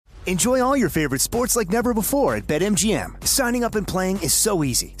Enjoy all your favorite sports like never before at BetMGM. Signing up and playing is so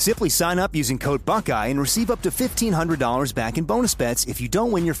easy. Simply sign up using code Buckeye and receive up to $1,500 back in bonus bets if you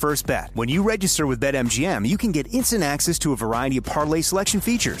don't win your first bet. When you register with BetMGM, you can get instant access to a variety of parlay selection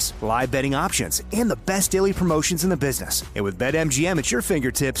features, live betting options, and the best daily promotions in the business. And with BetMGM at your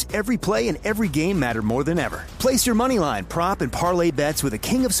fingertips, every play and every game matter more than ever. Place your moneyline, prop, and parlay bets with the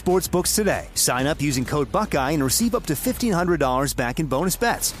king of sportsbooks today. Sign up using code Buckeye and receive up to $1,500 back in bonus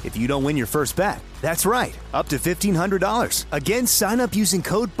bets if you don't win your first bet. That's right, up to $1,500. Again, sign up using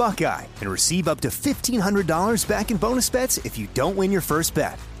code Buckeye and receive up to $1,500 back in bonus bets if you don't win your first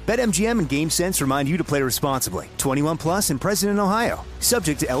bet. BetMGM and GameSense remind you to play responsibly. 21 plus and present in Ohio.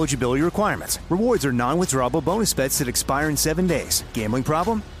 Subject to eligibility requirements. Rewards are non-withdrawable bonus bets that expire in 7 days. Gambling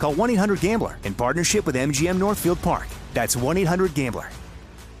problem? Call 1-800-GAMBLER in partnership with MGM Northfield Park. That's 1-800-GAMBLER.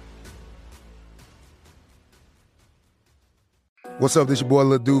 What's up, this your boy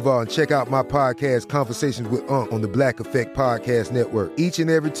Lil Duval, and check out my podcast, Conversations with Unc, on the Black Effect Podcast Network. Each and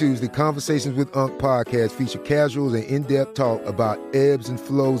every Tuesday, Conversations with Unc podcast feature casuals and in-depth talk about ebbs and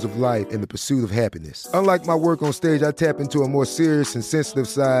flows of life and the pursuit of happiness. Unlike my work on stage, I tap into a more serious and sensitive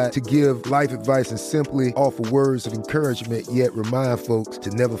side to give life advice and simply offer words of encouragement, yet remind folks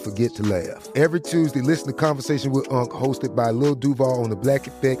to never forget to laugh. Every Tuesday, listen to Conversation with Unc, hosted by Lil Duval on the Black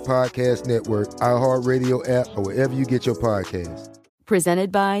Effect Podcast Network, iHeartRadio app, or wherever you get your podcasts.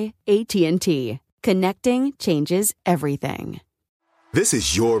 Presented by AT&T. Connecting changes everything. This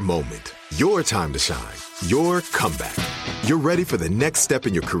is your moment, your time to shine, your comeback. You're ready for the next step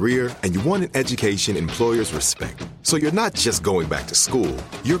in your career, and you want an education employers respect. So you're not just going back to school,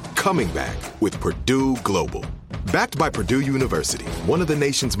 you're coming back with Purdue Global. Backed by Purdue University, one of the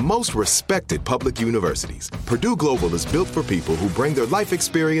nation's most respected public universities, Purdue Global is built for people who bring their life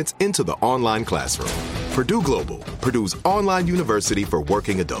experience into the online classroom. Purdue Global, Purdue's online university for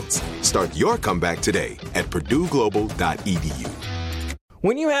working adults. Start your comeback today at purdueglobal.edu.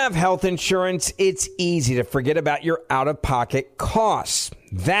 When you have health insurance, it's easy to forget about your out-of-pocket costs.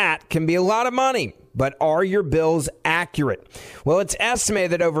 That can be a lot of money. But are your bills accurate? Well, it's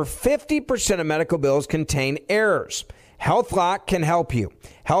estimated that over 50% of medical bills contain errors. HealthLock can help you.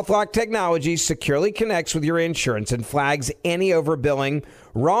 HealthLock technology securely connects with your insurance and flags any overbilling,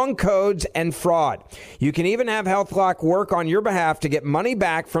 wrong codes, and fraud. You can even have HealthLock work on your behalf to get money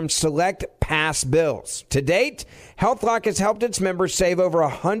back from select past bills. To date, HealthLock has helped its members save over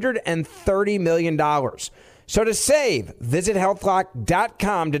 $130 million. So to save, visit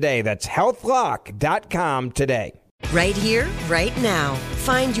healthlock.com today. That's healthlock.com today. Right here, right now.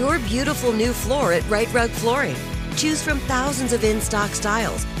 Find your beautiful new floor at Right Rug Flooring. Choose from thousands of in-stock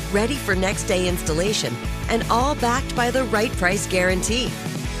styles, ready for next day installation, and all backed by the right price guarantee.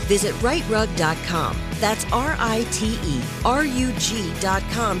 Visit rightrug.com. That's RITERUG.com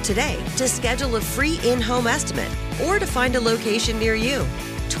today to schedule a free in-home estimate or to find a location near you.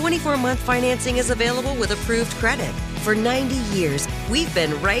 24-month financing is available with approved credit. For 90 years, we've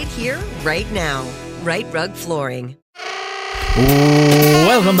been right here, right now. Right Rug Flooring.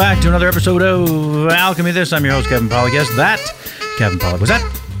 Welcome back to another episode of Alchemy This. I'm your host, Kevin Pollak. Yes, that Kevin Pollak. Was that?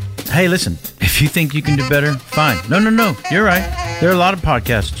 Hey, listen, if you think you can do better, fine. No, you're right. There are a lot of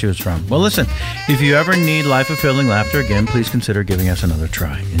podcasts to choose from. Well, listen, if you ever need life-fulfilling laughter again, please consider giving us another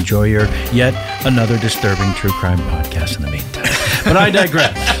try. Enjoy your yet another disturbing true crime podcast in the meantime. But I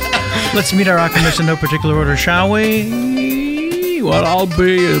digress. Let's meet our alchemists in no particular order, shall we? Well, I'll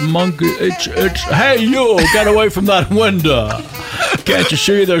be a monkey. It's hey, you, get away from that window. Can't you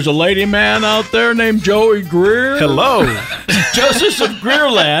see there's a lady man out there named Joey Greer? Hello. Justice of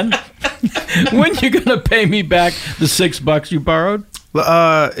Greerland. When you going to pay me back the $6 you borrowed?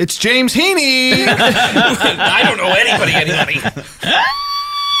 It's James Heaney. I don't know anybody.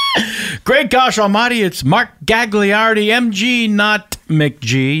 Great gosh almighty, it's Mark Gagliardi, MG, not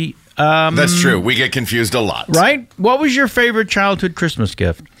McG. That's true. We get confused a lot. Right? What was your favorite childhood Christmas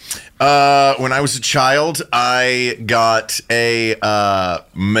gift? When I was a child, I got a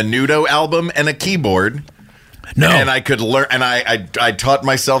Menudo album and a keyboard. No. And I could learn, and I taught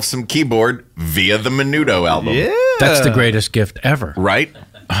myself some keyboard via the Menudo album. Yeah. That's the greatest gift ever. Right?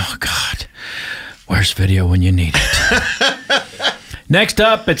 Oh, God. Where's video when you need it? Next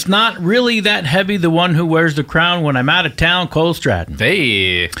up, it's not really that heavy, the one who wears the crown when I'm out of town, Cole Stratton.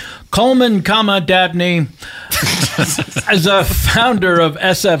 Hey. Coleman, Dabney, as a founder of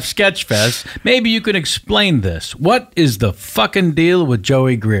SF Sketchfest, maybe you could explain this. What is the fucking deal with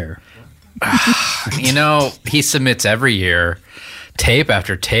Joey Greer? You know, he submits every year tape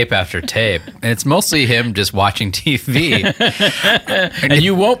after tape after tape, and it's mostly him just watching TV. And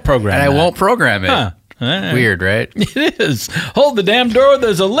you won't program it. And I won't program it. Weird, right? It is. Hold the damn door.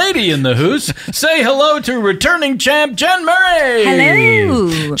 There's a lady in the hoose. Say hello to returning champ Jen Murray.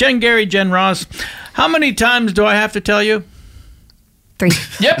 Hello. Jen Gary, Jen Ross. How many times do I have to tell you? 3.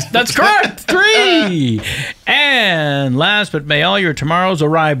 Yep, that's correct. 3. And last, but may all your tomorrows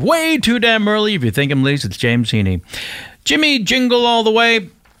arrive way too damn early. If you think I'm least, it's James Heaney. Jimmy Jingle all the way.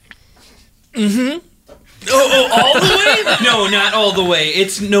 All the way? No, not all the way.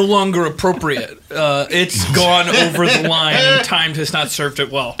 It's no longer appropriate. It's gone over the line, and time has not served it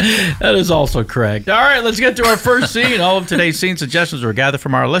well. That is also correct. All right, let's get to our first scene. All of today's scene suggestions were gathered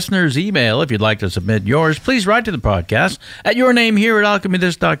from our listeners' email. If you'd like to submit yours, please write to the podcast at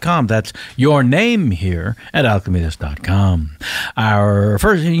yournamehere@alchemythis.com. That's your name here at alchemythis.com. Our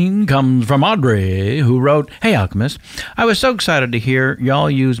first scene comes from Audrey, who wrote, "Hey, Alchemist, I was so excited to hear y'all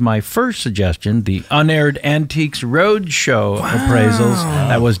use my first suggestion, the unaired Antiques Roadshow appraisals.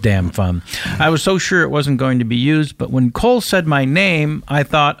 That was damn fun. I was so sure it wasn't going to be used, but when Cole said my name, I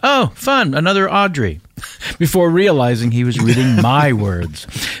thought, oh, fun, another Audrey, before realizing he was reading my words.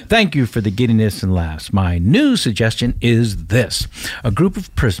 Thank you for the giddiness and laughs. My new suggestion is this. A group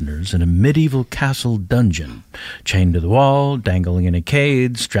of prisoners in a medieval castle dungeon, chained to the wall, dangling in a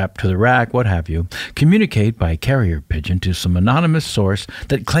cage, strapped to the rack, what have you, communicate by carrier pigeon to some anonymous source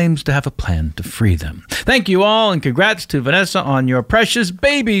that claims to have a plan to free them. Thank you all, and congrats to Vanessa on your precious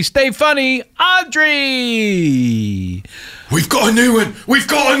baby. Stay funny, Audrey." We've got a new one.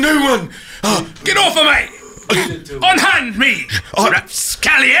 Get off of me! Unhand me,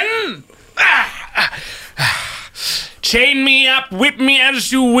 rapscallion! Chain me up, whip me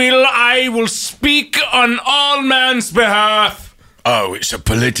as you will. I will speak on all man's behalf. Oh, it's a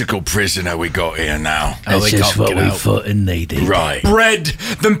political prisoner we got here now. That's just what we thought and needed. Right. Bread.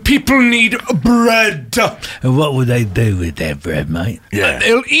 Them people need bread. And what would they do with their bread, mate? Yeah.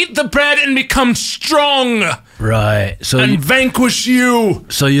 They'll eat the bread and become strong. Right. And vanquish you.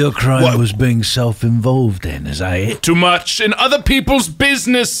 So your crime was being self-involved then, is that it? Too much in other people's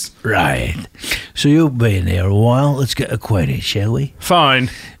business. Right. So you've been here a while. Let's get acquainted, shall we? Fine.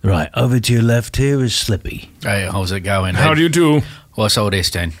 Right. Over to your left here is Slippy. Hey, how's it going? How do you do? What's all this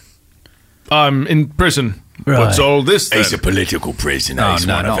then? I'm in prison. Right. What's all this then? He's a political prisoner. No, He's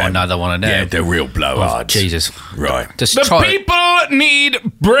no, one of not them. another one of them. Yeah, they're real Oh, blowhards. Jesus. Right. Just The try people need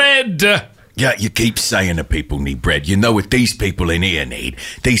bread. Yeah, you keep saying the people need bread. You know what these people in here need?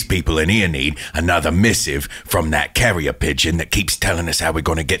 These people in here need another missive from that carrier pigeon that keeps telling us how we're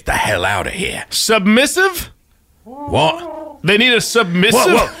going to get the hell out of here. Submissive? What? They need a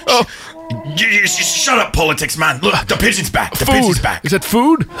submissive? Whoa. Oh, Shut up, politics, man. Look, the pigeon's back. The food. pigeon's back. Is that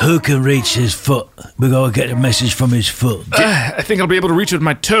food? Who can reach his foot? We gotta get a message from his foot. I think I'll be able to reach with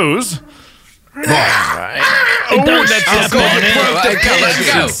my toes. Right. Don't let that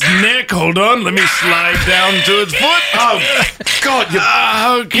Let's go. Neck, hold on. Let me slide down to its foot. Oh,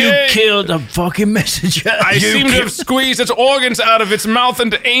 God. Okay. You killed a fucking messenger. I seem to have squeezed its organs out of its mouth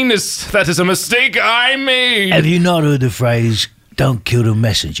and anus. That is a mistake I made. Have you not heard the phrase, don't kill the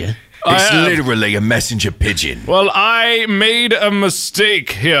messenger? It's literally a messenger pigeon. Well, I made a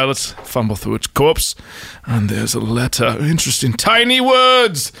mistake. Here, let's fumble through its corpse. And there's a letter. Interesting. Tiny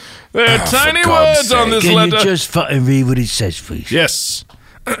words. There are tiny words on this Can letter. you just fucking read what it says, please? Yes.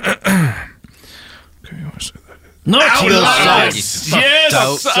 Not to your side.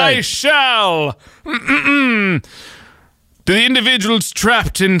 Yes, I shall. To the individuals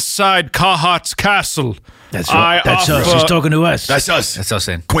trapped inside Carhart's castle. That's right. That's us. He's talking to us. That's us. That's us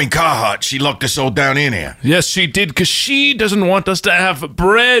in. Queen Carhart, she locked us all down in here. Yes, she did, because she doesn't want us to have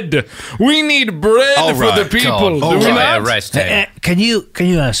bread. We need bread All for the right, people. God. Do we Yeah, not? right, Stan. Can you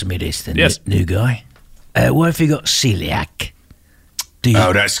answer me this then, Yes. new guy? What if you got celiac? Do you,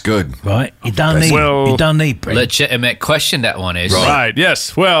 Oh, that's good. right? You don't need. Well- you don't need bread. Legitimate question that one is. Right,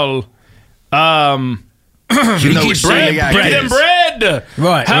 yes. Well, You know what bread. celiac Give them is. bread.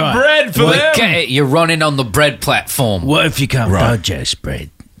 Right, Have right. bread for Well, them. get it. You're running on the bread platform. What if you can't Right. digest bread?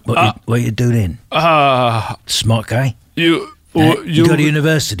 What you do then? Smart guy. You You go to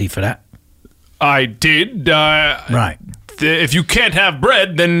university for that. I did. Right. If you can't have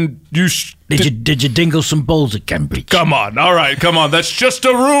bread, then you Did you dingle some balls at Cambridge? Come on, all right, come on. That's just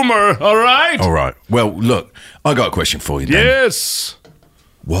a rumor, all right? All right. Well, look, I got a question for you then. Yes.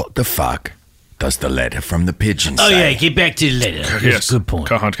 What the fuck does the letter from the pigeon Oh say? yeah, get back to the letter. That's Yes. a good point.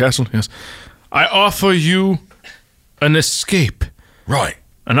 Carhart Castle, yes. I offer you an escape, Right.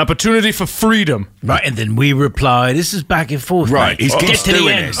 an opportunity for freedom. Right, and then we reply. This is back and forth. Right. mate. He's Get keeps to the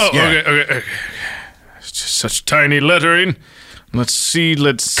doing end. this. Oh, Yeah. okay. It's just such tiny lettering. Let's see.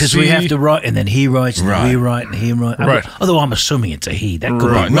 Because we have to write, and then he writes, and then we write, and he writes. Right. Although I'm assuming it's a he. That could be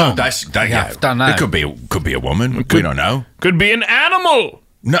No, wrong. don't know. It could be a woman. We don't know. Could be an animal.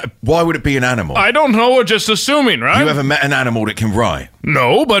 No, why would it be an animal? I don't know. We're just assuming, right? You ever met an animal that can write?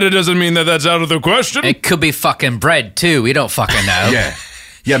 No, but it doesn't mean that that's out of the question. It could be fucking bread, too. We don't fucking know.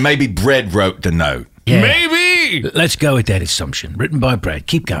 Yeah, maybe Bread wrote the note. Yeah. Maybe. Let's go with that assumption. Written by Brad.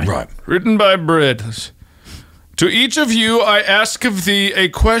 Keep going. Right. Written by Bread. To each of you, I ask of thee a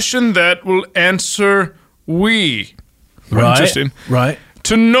question that will answer we. Right. Interesting. Right.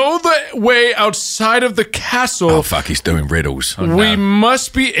 To know the way outside of the castle, Oh, fuck, he's doing riddles. we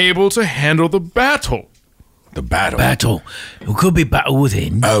must be able to handle the battle. The battle. Battle. It could be battle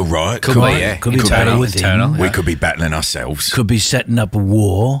within. Oh, right. Could be, yeah. Could be Could be battle within. internal. We could be battling ourselves. Could be setting up a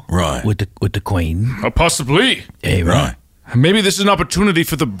war. Right. With the queen. Possibly. Yeah, Right. Maybe this is an opportunity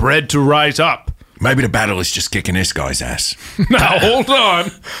for the bread to rise up. Maybe the battle is just kicking this guy's ass. Now, hold on.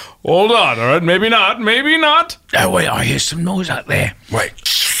 Hold on, all right? Maybe not. Maybe not. Oh, wait, I hear some noise out there. Wait.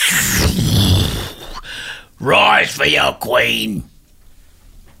 Rise for your queen.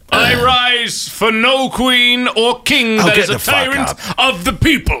 I rise for no queen or king that get is a the fuck tyrant up. of the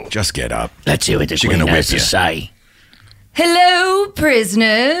people. Just get up. Let's hear what the She queen gonna has whip to you. say. Hello,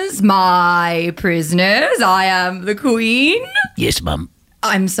 prisoners. My prisoners. I am the queen. Yes, Mum.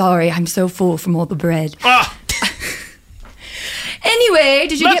 I'm sorry. I'm so full from all the bread. Ah, Anyway,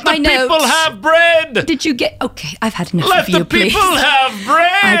 did you let get my the note? people have bread. Did you get... Okay, I've had enough Let of you, the please. people have bread.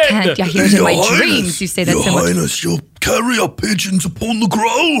 I can't. I hear it in my dreams. You say that so much. Highness, your carrier pigeon's upon the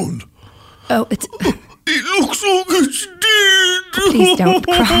ground. Oh, it's... It looks like it's dead. Please don't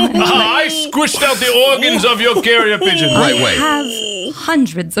cry. I squished out the organs of your carrier pigeon. I have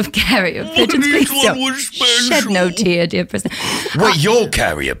hundreds of carrier pigeons. each Please one don't was shed no tear, dear prisoner. Wait, you're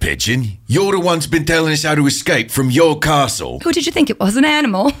carrier pigeon? You're the one's been telling us how to escape from your castle? Who did you think it was? An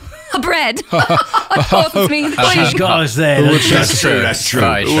animal? A bread? Of course it's me, the She's queen. got us there. Who would doesn't she? That's true, that's true.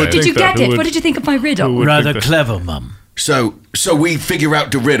 Right, Who would Did you think that? get Who it? would- What did you think of my riddle? would- Rather think that? clever, Mum. So we figure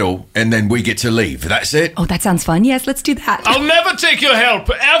out the riddle and then we get to leave. That's it? Oh, that sounds fun. Yes, let's do that. I'll never take your help,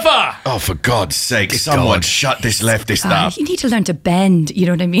 ever. Oh, for God's sake, someone God. shut this leftist up. You need to learn to bend, you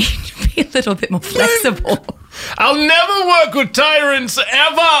know what I mean? Be a little bit more flexible. I'll never work with tyrants,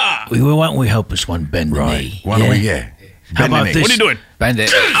 ever. Why don't we help us one bend the knee? Why don't we, yeah. How Bend the about knee. this? What are you doing? Bend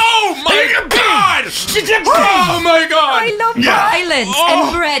it. Oh, my God. Oh, my God. I love violence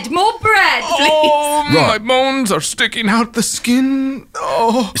and bread. More bread, please. Oh, my Right. bones are sticking out the skin.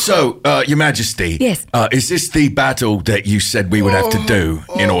 Oh. So, Your Majesty. Yes. Is this the battle that you said we would have to do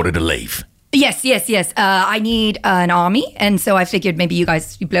in order to leave? Yes. I need an army, and so I figured maybe you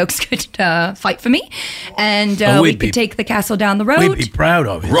blokes could fight for me, and we we'd be- could take the castle down the road. We'd be proud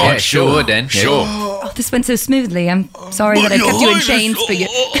of it. Right, Yeah, sure would then. Yeah. Sure. Oh, this went so smoothly. I'm sorry that I Your kept you in Highness, chains for you.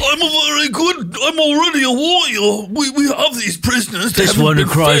 I'm already a warrior. We have these prisoners. They This haven't one who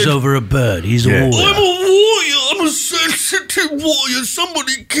been cries fed. over a bird. He's a Yeah. I'm warrior. a warrior. I'm a sensitive warrior.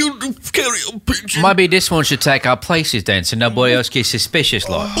 Somebody killed the carrier pigeon. Maybe this one should take our places then, so nobody else gets suspicious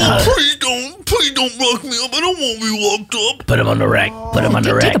like. Please don't lock me up. I don't want to be locked up. Put him on the rack. Put him on the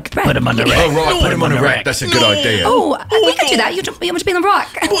Take rack. a breath. Put him on the rack. Oh, right, put him on the rack. That's a good idea. Oh, we could do that. You want to be on the rock?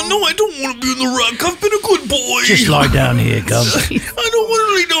 But no, I don't want to be in the rack. I've been a good boy. Just lie down here, Gov. I don't want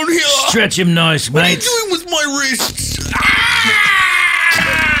to lay down here. Stretch him nice, What are you mate. doing with my wrists?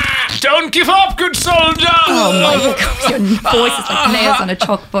 Don't give up, good soldier. Oh my God, your voice is like nails on a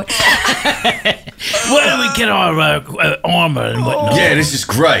chalkboard. Where do we get our armor and whatnot? Yeah, this is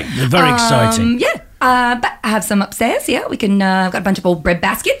great. They're very exciting. But I have some upstairs. Yeah, we can. I've got a bunch of old bread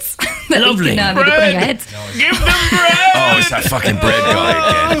baskets that Lovely. we can maybe put on your heads. Give them bread. Oh, it's that fucking bread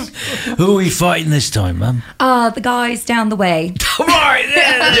guy again. Who are we fighting this time, Mum? The guys down the way. Right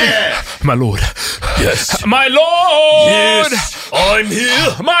there. Yeah. My lord. Yes. My lord. Yes, I'm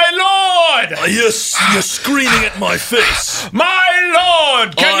here. My lord. Yes, you're screaming at my face. My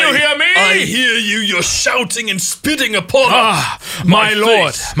lord. Can you hear me? I hear you. You're shouting and spitting upon my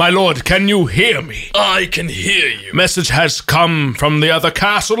lord. face. My lord, can you hear me? I can hear you. Message has come from the other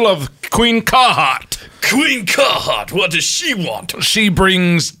castle of Queen Carhart. Queen Carhart, what does she want? She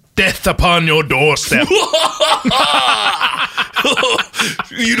brings death upon your doorstep.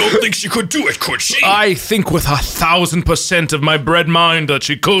 You don't think she could do it, could she? I think with 1,000% of my bread mind that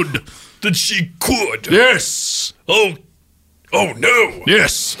she could. That she could? Yes. Oh, Oh, no.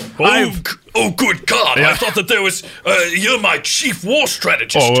 Yes. Oh, good God. Yeah. I thought that there was... you're my chief war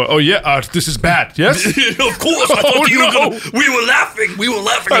strategist. Oh, yeah. This is bad. Yes. Of course. I thought you were gonna... We were laughing.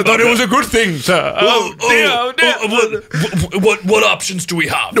 I thought it was a good thing, sir. What options do we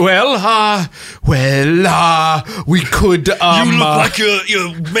have? Well, we could. You look like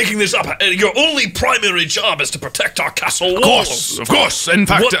you're making this up. Your only primary job is to protect our castle walls. Of course. In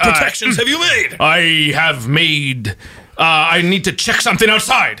fact, what protections have you made? I have made. I need to check something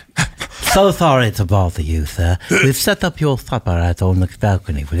outside. So sorry to bother you, sir. We've set up your supper out on the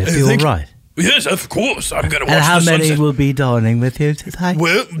balcony. Will it be all right? Yes, of course. I'm going to watch And how the many sunset. will be dining with you today?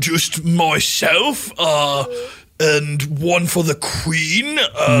 Well, just myself, and one for the Queen.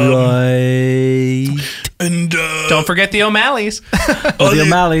 Right. And don't forget the O'Malleys. The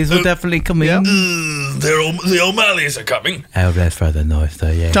O'Malleys will definitely come in. The O'Malleys are coming. Oh, that's rather nice, though.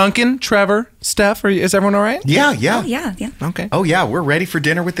 Yeah. Duncan, Trevor, Steph, is everyone all right? Yeah. Oh, yeah. Okay. Oh, yeah, we're ready for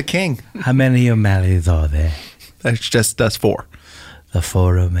dinner with the king. How many O'Malleys are there? That's 4. The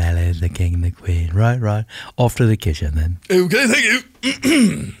 4 O'Malleys, the king, the queen. Right. Off to the kitchen then. Okay, thank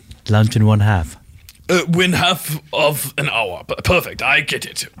you. Lunch in 1/2. Win half of an hour. Perfect, I get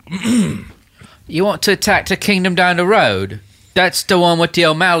it. You want to attack the kingdom down the road? That's the one with the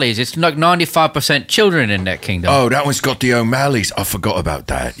O'Malleys. It's like 95% children in that kingdom. Oh, that one's got the O'Malleys. I forgot about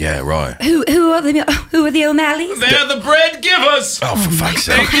that. Yeah, right. Who are the O'Malleys? They're the bread givers. Oh, for fuck's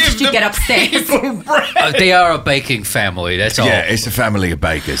sake. How did you get upstairs? They are a baking family, that's all. Yeah, it's a family of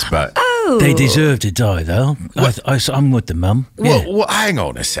bakers, but... Oh. They deserve to die, though. I'm with the mum. Yeah. Well, hang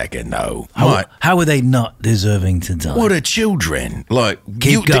on a second, though. How are they not deserving to die? What are children? Like,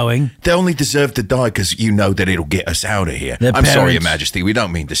 Keep going. They only deserve to die because you know that it'll get us out of here. I'm sorry, Your Majesty. We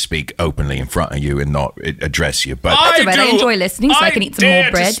don't mean to speak openly in front of you and not address you, but... That's all right. I enjoy listening, so I can eat some more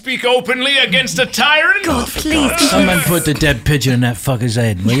dare bread. to speak openly against a tyrant. God, please. Someone put the dead pigeon in that fucker's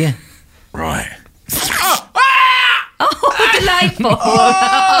head, will you? Right. Oh, delightful.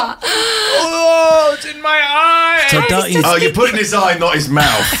 Oh, it's in my eye. So don't you... Oh, you're putting his eye, not his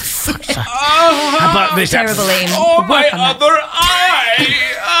mouth. How about this? Terrible aim. Oh, my Work on that. other eye.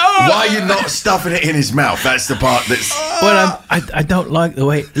 Oh. Why are you not stuffing it in his mouth? That's the part that's... Well, I don't like the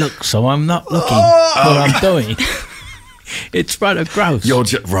way it looks, so I'm not looking what I'm doing. It's rather gross. You're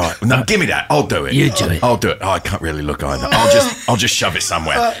just... Right. No, give me that. I'll do it. You do it. I'll do it. Oh, I can't really look either. I'll just shove it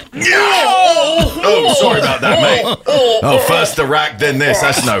somewhere. Oh, sorry about that, mate. Oh, first the rack, then this.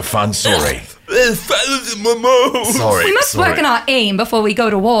 That's no fun. Sorry. Sorry. We must work on our aim before we go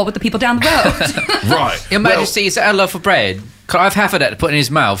to war with the people down the road. Right. Your Majesty, is that a loaf of bread? Can I have half of that to put in his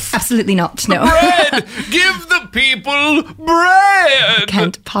mouth? Absolutely not, no. Bread! Give the people bread!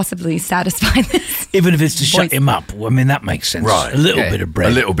 Can't possibly satisfy this. Even if it's to shut him up. I mean, that makes sense. Right. A little bit of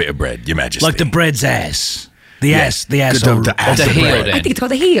bread. A little bit of bread, Your Majesty. Like the bread's ass. The ass The of heel bread. I think it's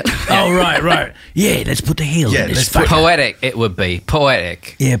called the heel. Oh, right. Yeah, let's put the heel in this fucker. Poetic, it would be.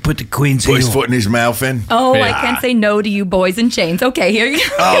 Poetic. Yeah, put the queen's Put heel. his foot in his mouth in. Oh, I can't say no to you boys in chains. Okay, here you go.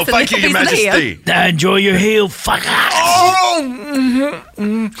 Oh, Here's a thank you, little Your piece of the heel. Majesty. Now enjoy your heel, fucker.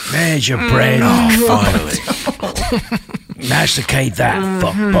 There's your bread. Finally. Masticate that,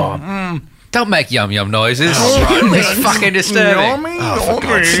 fuck bomb. Don't make yum noises. Oh, right. It's fucking disturbing. Oh, for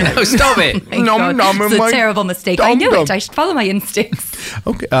God's sake. No, stop it. Thank God. It's a terrible mistake. I knew it. I should follow my instincts.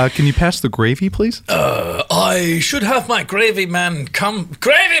 Okay, can you pass the gravy, please? I should have my gravy man come.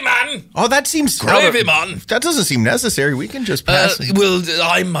 Gravy man! Oh, that seems... Gravy man! That doesn't seem necessary. We can just pass it. Well,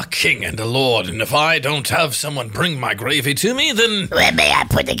 I'm a king and a lord, and if I don't have someone bring my gravy to me, then... Where may I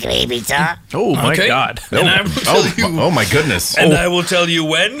put the gravy, sir? Oh, my God. And I will tell you... Oh, my goodness. And I will tell you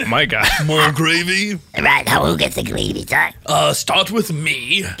when. My God. More gravy. Right, now who gets the gravy, sir? Start with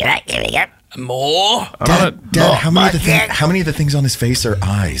me. Right, here we go. More. Dad, how many of the things on his face are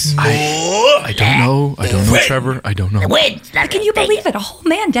eyes? More. I don't know. I don't know, Trevor. I don't know. Can you believe it? A whole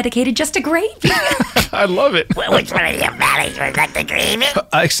man dedicated just to gravy. I love it. Which one of the O'Malleys was that the gravy?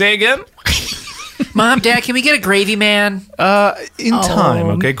 Say again? Mom, Dad, can we get a gravy man? In time,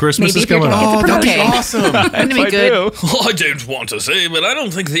 okay? Christmas is coming up. that'd be Okay. awesome. That'd be good. I don't want to say, but I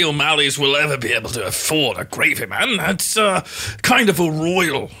don't think the O'Malleys will ever be able to afford a gravy man. That's kind of a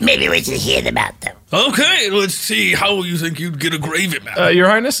royal. Maybe we should hear them out, though. Okay, let's see how you think you'd get a gravy man. Your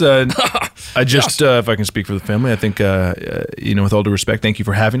Highness, I just, if I can speak for the family, I think, with all due respect, thank you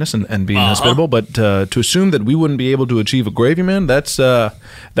for having us and being hospitable. But to assume that we wouldn't be able to achieve a gravy man, that's where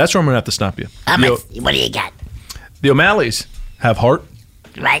I'm going to have to stop you. What do you got? The O'Malleys have heart.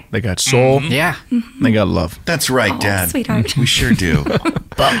 Right. They got soul. Yeah. They got love. That's right, Dad. Sweetheart. We sure do.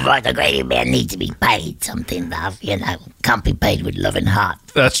 But the gravy man needs to be paid something, love. Can't be paid with love and heart.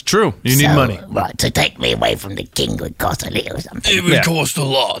 That's true. You need money. Right, to take me away from the king would cost a little something. It would cost a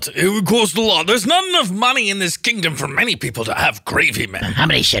lot. It would cost a lot. There's not enough money in this kingdom for many people to have gravy man. How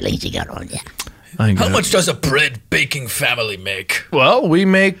many shillings you got on you? How much does a bread baking family make? Well, we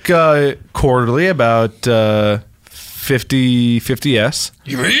make quarterly about 50 S.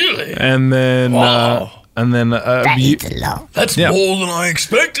 Really? And then That is a lot. That's more than I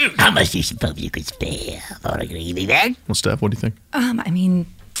expected. How much do you suppose you could spare for a gravy man? Well, Steph, what do you think? I mean,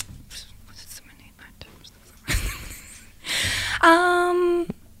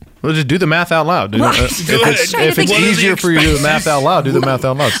 Well, just do the math out loud. Well, If it's easier for you to do the math out loud, do the math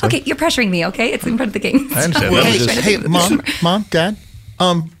out loud. Steph. okay, you're pressuring me. Okay, it's in front of the king. I understand. Okay, Hey, mom, dad,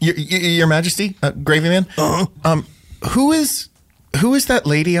 your Majesty, gravy man. Who is that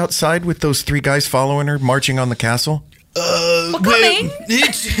lady outside with those 3 guys following her, marching on the castle? Coming.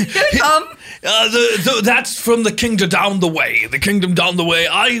 That's from the kingdom down the way. The kingdom down the way.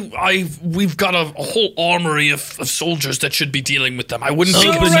 We've got a whole armory of soldiers that should be dealing with them. I wouldn't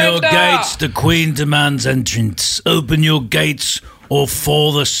think Open your gates. The queen demands entrance. Open your gates or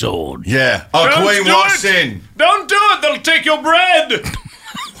for the sword. Yeah. Queen walks in. Don't do it. They'll take your bread.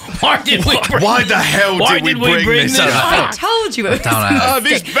 Why did we bring this up? I told you it was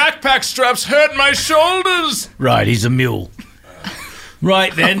These backpack straps hurt my shoulders. Right, he's a mule.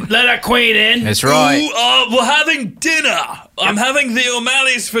 Right then, let our queen in. That's right. We're having dinner. I'm having the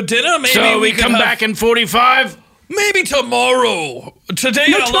O'Malleys for dinner. Maybe So we come back in 45? Maybe tomorrow. Today,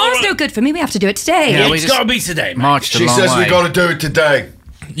 No, tomorrow's no good for me. We have to do it today. Yeah, it's got to be today. Marched a She long says way. we got to do it today.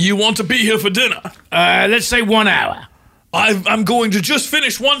 You want to be here for dinner? Let's say 1 hour. I'm going to just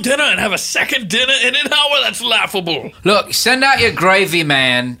finish one dinner and have a second dinner in an hour? That's laughable. Look, send out your gravy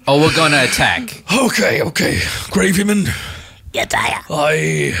man or we're going to attack. Okay. Gravyman. Yes,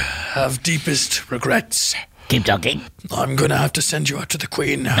 I have deepest regrets. Keep talking. I'm going to have to send you out to the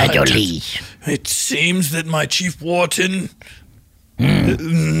Queen. At your liege. It seems that my Chief Wharton...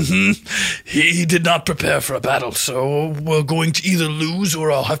 He did not prepare for a battle, so we're going to either lose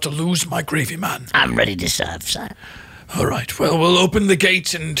or I'll have to lose my gravy man. I'm ready to serve, sir. All right, well, we'll open the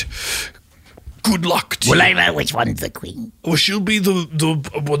gates and good luck to Will you. I know which one's the queen? Well, she'll be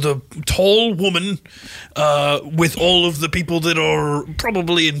the tall woman with all of the people that are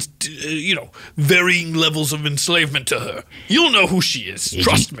probably in, varying levels of enslavement to her. You'll know who she is.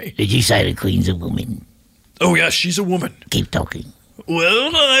 Trust me. Did you say the queen's a woman? Oh, yeah, she's a woman. Keep talking.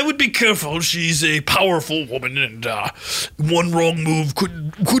 Well, I would be careful. She's a powerful woman, and one wrong move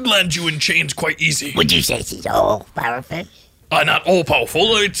could land you in chains quite easy. Would you say she's all powerful? Not all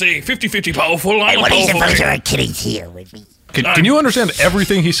powerful. I'd say 50-50 powerful. Hey, what do you suppose your Achilles heel with me? Can you understand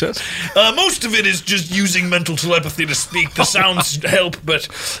everything he says? Most of it is just using mental telepathy to speak. The sounds help, but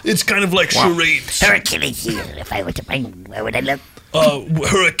it's kind of like charades. Her Achilles heel, if I were to find, where would I look?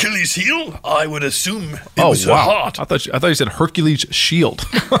 Her Achilles heel? I would assume it was her heart. I thought you said Hercules' shield.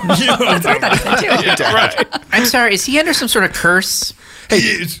 That's what I thought you said too. Right. I'm sorry, is he under some sort of curse?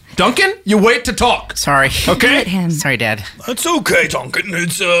 Hey, Duncan, you wait to talk. Sorry. Okay. Let him. Sorry, Dad. That's okay, Duncan.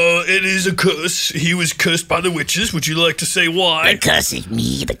 It is a curse. He was cursed by the witches. Would you like to say why? The curse is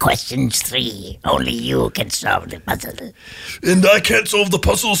me, the question's 3. Only you can solve the puzzle. And I can't solve the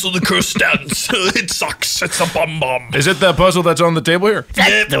puzzle, so the curse stands. It sucks. It's a bum. Is it that puzzle that's on the table here?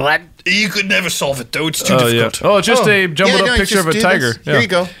 That's the one. You could never solve it, though. It's too difficult. Yeah. Oh, it's just a jumbled up picture of a tiger. Here you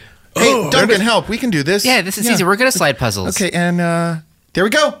go. Hey, Duncan, help. We can do this. Yeah, this is easy. We're good at slide puzzles. Okay, and there we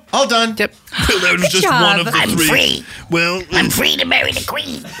go. All done. Yep. Well, that was just job. one of the I'm 3. free. Well, I'm free to marry the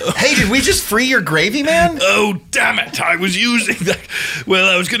queen. Hey, did we just free your gravy man? oh, damn it. I was using that. Well,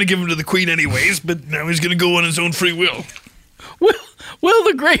 I was going to give him to the Queen anyways, but now he's going to go on his own free will. Will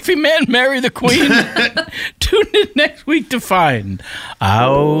the gravy man marry the queen? Tune in next week to find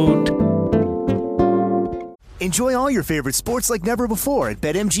out. Enjoy all your favorite sports like never before at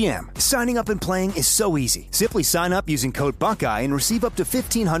BetMGM. Signing up and playing is so easy. Simply sign up using code Buckeye and receive up to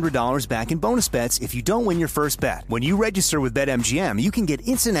 $1,500 back in bonus bets if you don't win your first bet. When you register with BetMGM, you can get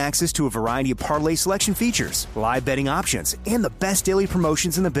instant access to a variety of parlay selection features, live betting options, and the best daily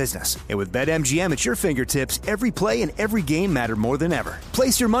promotions in the business. And with BetMGM at your fingertips, every play and every game matter more than ever.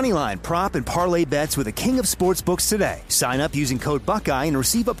 Place your moneyline, prop, and parlay bets with the king of sportsbooks today. Sign up using code Buckeye and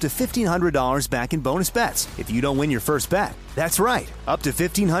receive up to $1,500 back in bonus bets if you don't win your first bet. That's right, up to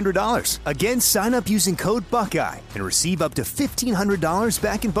 $1,500. Again, sign up using code Buckeye and receive up to $1,500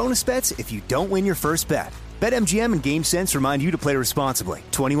 back in bonus bets if you don't win your first bet. BetMGM and GameSense remind you to play responsibly.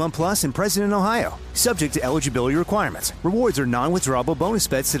 21 plus and present in Ohio. Subject to eligibility requirements. Rewards are non-withdrawable bonus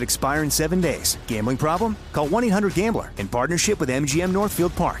bets that expire in 7 days. Gambling problem? Call 1-800-GAMBLER in partnership with MGM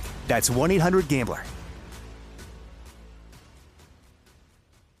Northfield Park. That's 1-800-GAMBLER.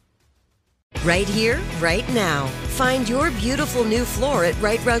 Right here, right now. Find your beautiful new floor at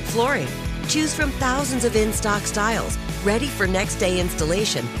Right Rug Flooring. Choose from thousands of in-stock styles, ready for next day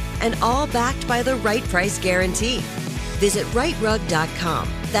installation, and all backed by the right price guarantee. Visit rightrug.com.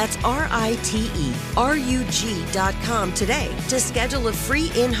 That's RITERUG.com today to schedule a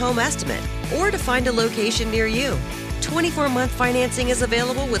free in-home estimate or to find a location near you. 24-month financing is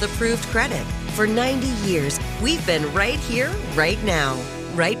available with approved credit. For 90 years, we've been right here, right now.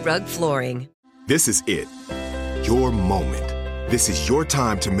 Right Rug Flooring. This is it. Your moment. This is your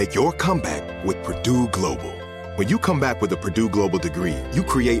time to make your comeback with Purdue Global. When you come back with a Purdue Global degree, you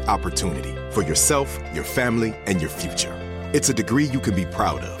create opportunity for yourself, your family, and your future. It's a degree you can be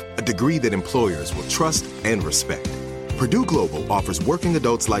proud of, a degree that employers will trust and respect. Purdue Global offers working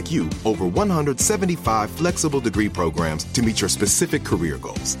adults like you over 175 flexible degree programs to meet your specific career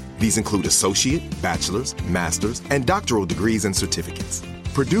goals. These include associate, bachelor's, master's, and doctoral degrees and certificates.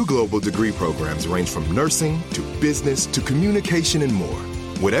 Purdue Global degree programs range from nursing to business to communication and more.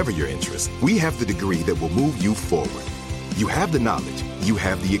 Whatever your interest, we have the degree that will move you forward. You have the knowledge, you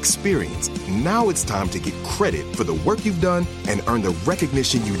have the experience. Now it's time to get credit for the work you've done and earn the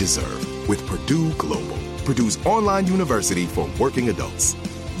recognition you deserve with Purdue Global, Purdue's online university for working adults.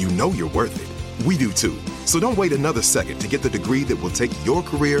 You know you're worth it. We do too. So don't wait another second to get the degree that will take your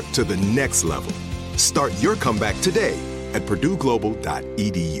career to the next level. Start your comeback today at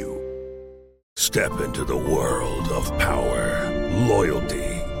purdueglobal.edu. Step into the world of power, loyalty,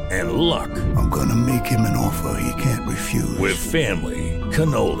 and luck. I'm gonna make him an offer he can't refuse. With family,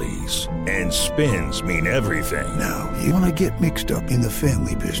 cannolis, and spins mean everything. Now, you wanna get mixed up in the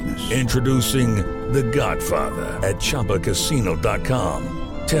family business. Introducing The Godfather at ChumbaCasino.com.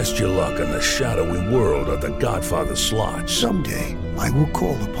 Test your luck in the shadowy world of The Godfather slot. Someday, I will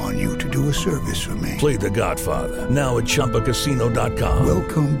call upon you to do a service for me. Play The Godfather, now at ChumbaCasino.com.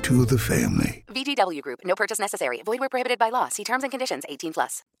 Welcome to the family. VGW Group. No purchase necessary. Void where prohibited by law. See terms and conditions.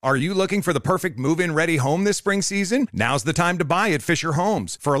 18+. Are you looking for the perfect move-in ready home this spring season? Now's the time to buy at Fisher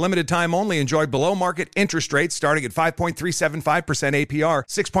Homes. For a limited time only, enjoy below-market interest rates starting at 5.375% APR,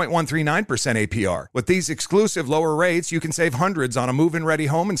 6.139% APR. With these exclusive lower rates, you can save hundreds on a move-in ready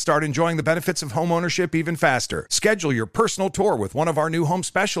home and start enjoying the benefits of home ownership even faster. Schedule your personal tour with one of our new home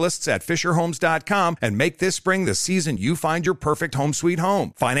specialists at FisherHomes.com and make this spring the season you find your perfect home sweet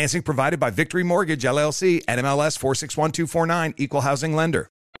home. Financing provided by Victory Mortgage, LLC, NMLS 461249, Equal Housing Lender.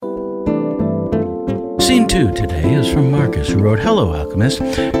 Scene 2 today is from Marcus, who wrote, "Hello, Alchemist.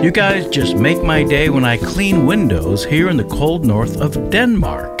 You guys just make my day when I clean windows here in the cold north of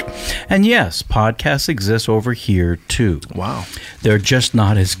Denmark. And yes, podcasts exist over here too. Wow. They're just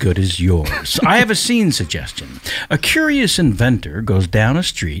not as good as yours. I have a scene suggestion. A curious inventor goes down a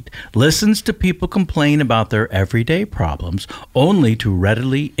street, listens to people complain about their everyday problems, only to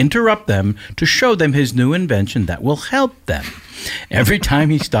readily interrupt them to show them his new invention that will help them. Every time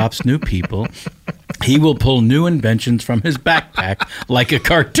he stops new people, he will pull new inventions from his backpack like a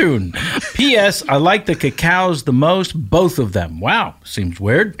cartoon. P.S. I like the cacaos the most, both of them. Wow, seems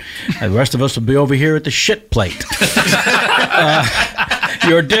weird. The rest of us will be over here at the shit plate."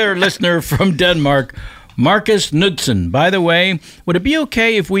 Your dear listener from Denmark, Marcus Knudsen. By the way, would it be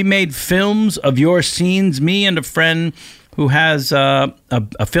okay if we made films of your scenes, me and a friend who has a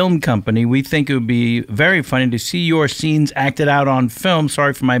film company? We think it would be very funny to see your scenes acted out on film.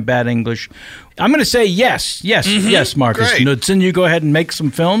 Sorry for my bad English. I'm going to say yes, Marcus Knudsen. You go ahead and make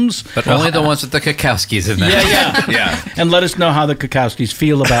some films. But only the ones with the Kakowskis in there. Yeah. And let us know how the Kakowskis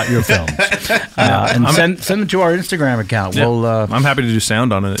feel about your films. And send them to our Instagram account. Yeah. We'll, I'm happy to do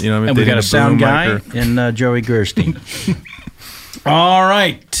sound on it. You know, and we got a sound guy in Joey Gerstein. All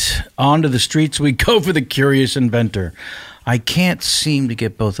right, on to the streets we go for the curious inventor. I can't seem to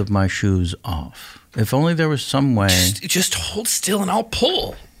get both of my shoes off. If only there was some way. Just hold still and I'll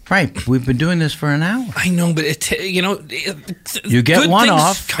pull. Right, we've been doing this for an hour. I know, but you get one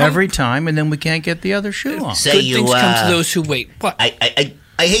off every time, and then we can't get the other shoe off. Good things come to those who wait. What?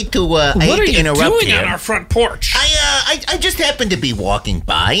 I hate to interrupt What are you here. doing on our front porch? I just happened to be walking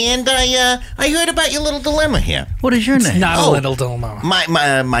by, and I heard about your little dilemma here. What is your name? It's not a little dilemma.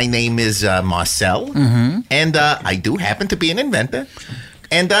 My name is Marcel, and I do happen to be an inventor,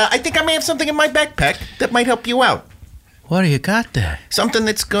 and I think I may have something in my backpack that might help you out. What do you got there? Something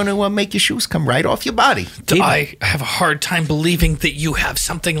that's going to make your shoes come right off your body. I have a hard time believing that you have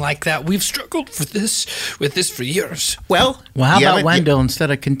something like that. We've struggled with this for years. Well, how about Wendell? Instead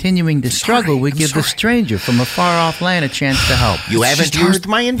of continuing to struggle, we give the stranger from a far-off land a chance to help. You haven't used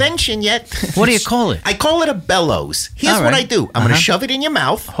my invention yet. What do you call it? I call it a bellows. Here's All what right. I do. I'm going to shove it in your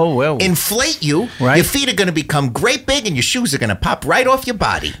mouth. Oh, well. Inflate you. Right. Your feet are going to become great big, and your shoes are going to pop right off your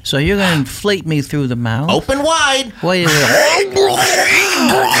body. So you're going to inflate me through the mouth? Open wide. Wait a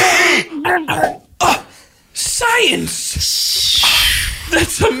Science!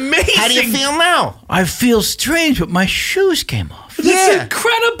 That's amazing! How do you feel now? I feel strange, but my shoes came off. That's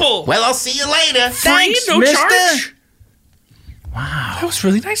incredible! Well, I'll see you later. Thanks, no mister. charge? Wow. That was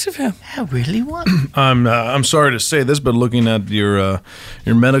really nice of him. I really was. I'm sorry to say this, but looking at your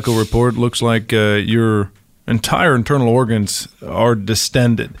medical report, looks like your entire internal organs are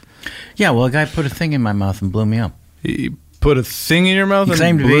distended. Yeah, well, a guy put a thing in my mouth and blew me up. He put a thing in your mouth He and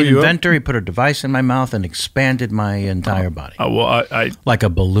claimed to blew be an you up? inventor. He put a device in my mouth and expanded my entire body. Well, I like a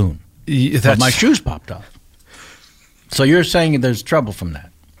balloon. But my shoes popped off. So you're saying there's trouble from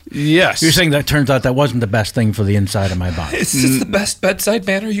that? Yes. You're saying that turns out that wasn't the best thing for the inside of my body. Is this the best bedside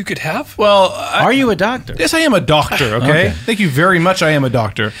manner you could have? Well, are you a doctor? Yes, I am a doctor, okay? Thank you very much, I am a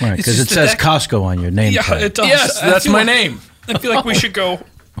doctor. Right, because it says Costco on your name Yeah, tag. it does. Yes, I that's feel my like- name. I feel like we should go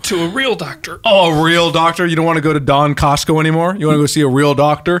to a real doctor. Oh, a real doctor? You don't want to go to Don Costco anymore? You want to go see a real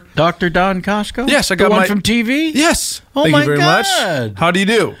doctor? Dr. Don Costco? Yes, I the got one my... from TV? Yes. Oh, Thank my you very God. much. How do you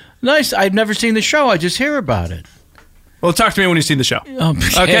do? Nice. I've never seen the show. I just hear about it. Well, talk to me when you've seen the show.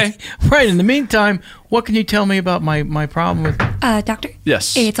 Okay. Right. In the meantime, what can you tell me about my problem with... Doctor?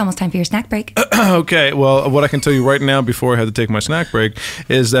 Yes. It's almost time for your snack break. Okay, well, what I can tell you right now before I have to take my snack break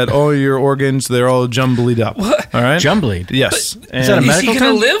is that all your organs, they're all jumbled up. What? All right? Jumbled? Yes. Is that a medical Is he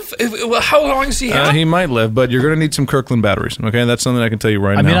term? going to live? How long does he have? He might live, but you're going to need some Kirkland batteries, okay? That's something I can tell you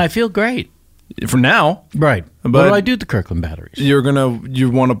right now. I mean, I feel great. For now. Right. But what do I do with the Kirkland batteries? You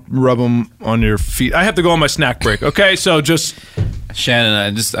want to rub them on your feet. I have to go on my snack break, okay? So just...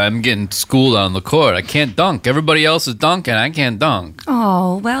 Shannon, I'm getting schooled on the court. I can't dunk. Everybody else is dunking. I can't dunk.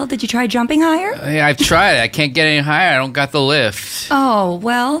 Oh, well, did you try jumping higher? Yeah, I've tried. I can't get any higher. I don't got the lift. Oh,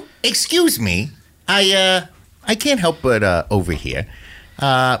 well. Excuse me. I can't help but overhear.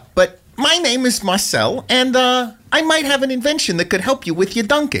 But my name is Marcel, and I might have an invention that could help you with your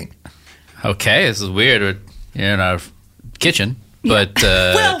dunking. Okay, this is weird. You're in our kitchen, but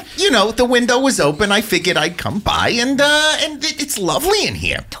Well, the window was open. I figured I'd come by, and it's lovely in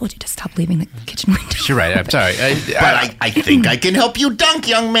here. Told you to stop leaving the kitchen window. you're right. I'm sorry. But I think I can help you dunk,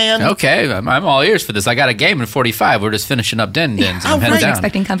 young man. Okay, I'm all ears for this. I got a game in 45. We're just finishing up dins. and I'm heading I'm down.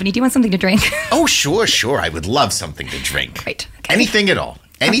 expecting company. Do you want something to drink? Oh, sure. I would love something to drink. Great. Anything at all.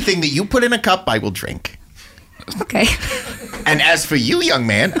 Anything that you put in a cup, I will drink. Okay. And as for you, young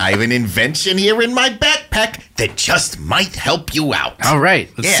man, I have an invention here in my backpack that just might help you out. All right,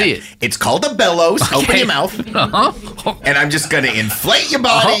 let's see it. It's called a bellows. Okay. Open your mouth. And I'm just going to inflate your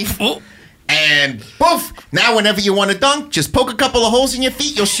body. And poof. Now, whenever you want to dunk, just poke a couple of holes in your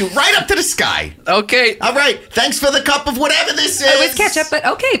feet. You'll shoot right up to the sky. Okay. All right. Thanks for the cup of whatever this is. It was ketchup, but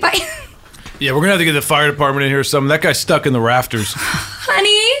okay, bye. Yeah, we're going to have to get the fire department in here or something. That guy's stuck in the rafters.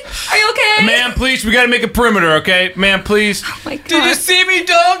 Honey, are you okay? Ma'am, please, we got to make a perimeter, okay? Ma'am, please. Oh my God. Did you see me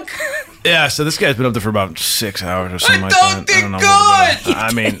dunk? Yeah, so this guy's been up there for about 6 hours or something like dunked that. it don't know good!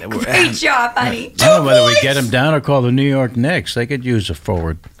 I mean, Great job, honey. I don't know whether we get him down or call the New York Knicks. They could use a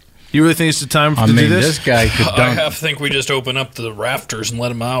forward. You really think it's the time I to mean, do this? guy could dunk. I think we just open up the rafters and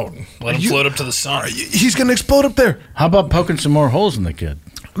let him out. Let him float up to the sun. He's going to explode up there. How about poking some more holes in the kid?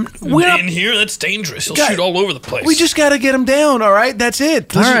 In here, that's dangerous. He'll shoot all over the place. We just got to get him down, all right? That's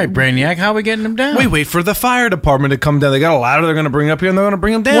it. All right, Brainiac, how are we getting him down? We wait for the fire department to come down. They got a ladder they're going to bring up here, and they're going to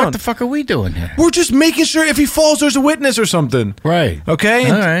bring him down. What the fuck are we doing here? We're just making sure if he falls, there's a witness or something. Right.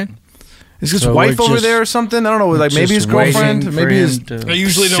 Okay? All right. Is his So wife we're over just- there or something? I don't know. Like maybe his just waiting girlfriend, for maybe him his to- I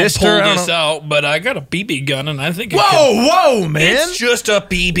usually don't sister. pull I don't this know. out, but I got a BB gun, and I think Whoa, man! It's just a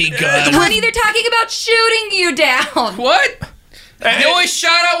BB gun. Honey, they're talking about shooting you down. What? The only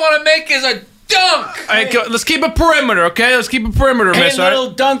shot I want to make is a dunk. All right, let's keep a perimeter, okay? Let's keep a perimeter, Hey, miss. all right?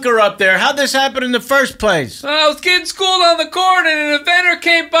 little dunker up there. How'd this happen in the first place? I was getting schooled on the court, and an inventor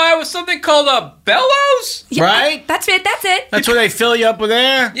came by with something called a bellows. Yeah, Right? That's it. That's where they fill you up with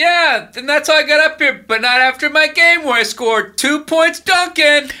air? Yeah, and that's how I got up here, but not after my game where I scored 2 points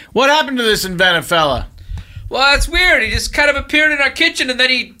dunking. What happened to this inventive fella? Well, that's weird. He just kind of appeared in our kitchen, and then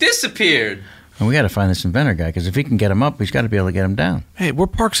he disappeared. And we got to find this inventor guy, because if he can get him up, he's got to be able to get him down. Hey, we're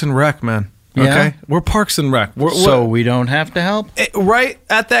Parks and Rec, man. Yeah? Okay? We're Parks and Rec. So we don't have to help? Right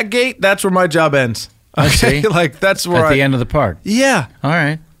at that gate, that's where my job ends. I see. Like, that's where At the end of the park. Yeah. All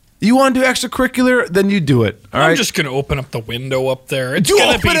right. You want to do extracurricular, then you do it. All I'm right? just going to open up the window up there. It's You going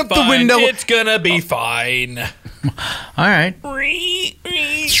to open be up the fine. window. It's going to be fine. All right. Well,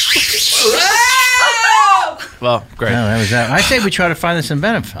 great. No, that was that. I say we try to find this in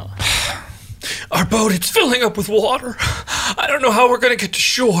Bennett, fella. Our boat, it's filling up with water. I don't know how we're going to get to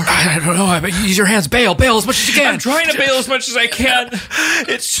shore. I don't know. I bet use your hands. Bail as much as you can. I'm trying to bail as much as I can.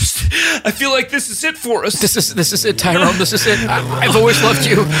 It's just, I feel like this is it for us. This is it, Tyrone. This is it. I've always loved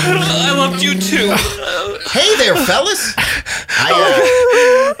you. I loved you too. Hey there, fellas.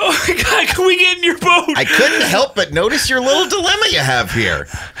 Oh my God, can we get in your boat? I couldn't help but notice your little dilemma you have here.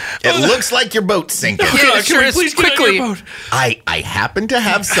 It looks like your boat's sinking. Yeah, can we please get on your boat? I happen to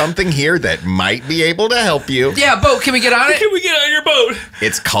have something here that might be able to help you. Yeah, boat. Can we get on it? Can we get on your boat?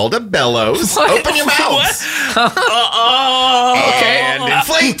 It's called a bellows. What? Open your mouths. Okay. And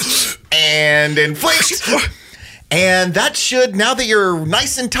inflate. And inflate. And that should, now that you're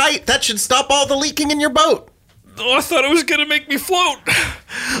nice and tight, that should stop all the leaking in your boat. Oh, I thought it was going to make me float.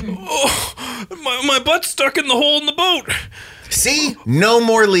 Oh, my butt's stuck in the hole in the boat. See? No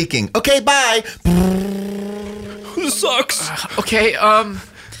more leaking. Okay, bye. This sucks. Okay, I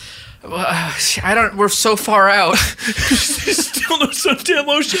don't. We're so far out. Still no suntan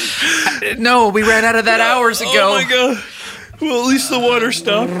lotion. No, we ran out of that hours ago. Oh my God. Well, at least the water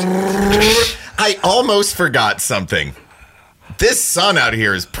stopped. I almost forgot something. This sun out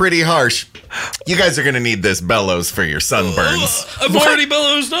here is pretty harsh. You guys are going to need this bellows for your sunburns. I've already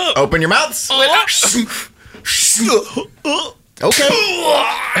bellowsed up. Open your mouths. Okay.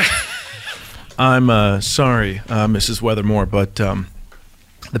 I'm sorry, Mrs. Weathermore, but the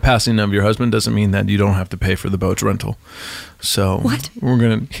passing of your husband doesn't mean that you don't have to pay for the boat's rental. So What? we're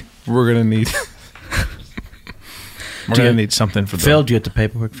gonna need need something for Phil, do you get the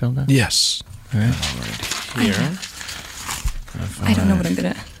paperwork filled out? Yes. All right. Here. I don't know what I'm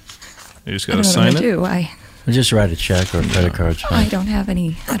gonna. You just I gotta don't know what I'm sign gonna it. do. We'll just write a check or a credit card. I don't have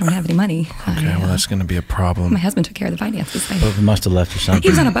any. I don't have any money. Okay, well that's gonna be a problem. My husband took care of the finances. But we must have left or something. He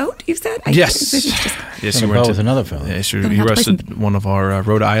was on a boat. You said. Yes. Yes. He On a went boat with another fellow. Yes, he Then I have to arrested one of our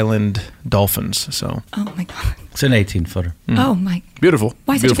Rhode Island dolphins. So Oh my God. It's an 18-footer. Oh my. beautiful,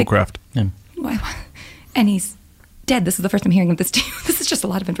 Why such a beautiful big- craft. Why? And he's dead. This is the first I'm hearing of this too. This is just a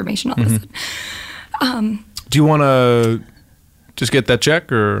lot of information all of a sudden. Do you want to just get that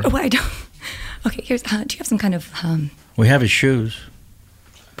check or? Oh, I don't. Okay, here's. Do you have some kind of? We have his shoes.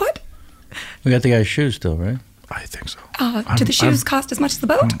 What? We got the guy's shoes still, right? I think so. Do the shoes cost as much as the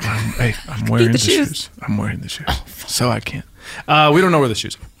boat? I'm wearing the the shoes. shoes. I'm wearing the shoes, so I can't. We don't know where the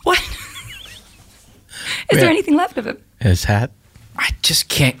shoes are. What? Is there anything left of him? His hat. I just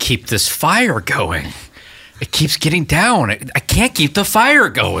can't keep this fire going. It keeps getting down. I can't keep the fire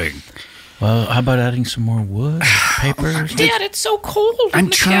going. Well, how about adding some more wood, papers? Dad, it's so cold. I'm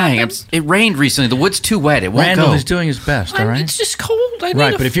trying. It rained recently. The wood's too wet. It won't Randall go. is doing his best, all right? It's just cold. I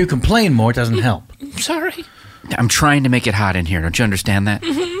Right, need but if you complain more, it doesn't help. I'm sorry. I'm trying to make it hot in here. Don't you understand that?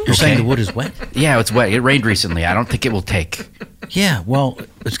 You're saying the wood is wet? Yeah, it's wet. It rained recently. I don't think it will take. Yeah, well,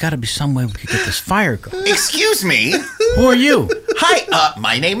 there's got to be some way we could get this fire going. Excuse me. Who are you? Hi,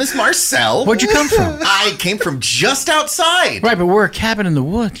 my name is Marcel. Where'd you come from? I came from just outside. Right, but we're a cabin in the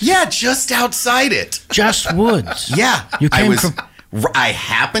woods. Yeah, just outside it. Just woods. Yeah. You came from... I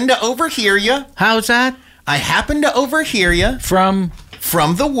happened to overhear you. How's that? I happened to overhear you. From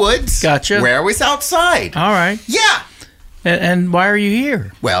the woods. Gotcha. Where I was outside. All right. Yeah. And why are you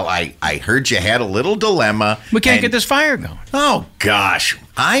here? Well, I heard you had a little dilemma. We can't get this fire going. Oh, gosh.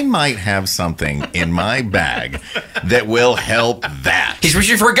 I might have something in my bag that will help that. He's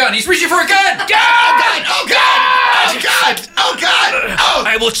reaching for a gun. He's reaching for a gun. Oh, God. Oh, God. Oh, God. Oh, God. Oh.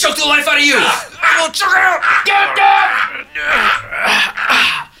 I will choke the life out of you. I will choke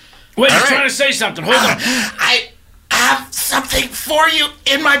Wait, you're trying to say something. Hold on. I have something for you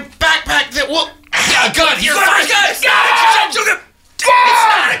in my backpack that will... Yeah, gun. Here, fire gun. It's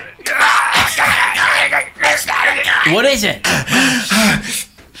not a gun. What is it?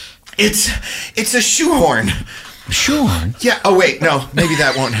 It's a shoehorn. Shoehorn? Yeah. Oh, wait. No, maybe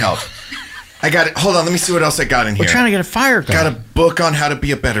that won't help. I got it. Hold on. Let me see what else I got in here. We're trying to get a fire going. Got a book on how to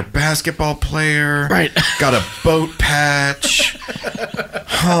be a better basketball player. Right. Got a boat patch.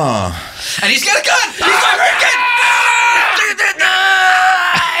 Huh. And he's got a gun. He's got a gun.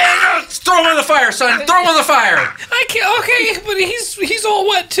 Throw him in the fire, son. Throw him in the fire. I can't. Okay, but he's all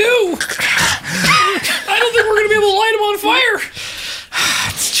wet too. I don't think we're gonna be able to light him on fire.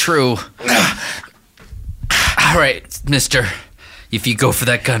 It's true. All right, mister. If you go for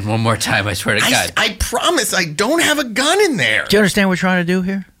that gun one more time, I swear to God. I promise I don't have a gun in there. Do you understand what we're trying to do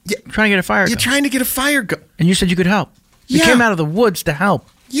here? trying to get a fire You're going. trying to get a fire going. And you said you could help. You Yeah. came out of the woods to help.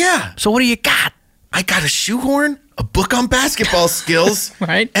 Yeah. So what do you got? I got a shoehorn, a book on basketball skills,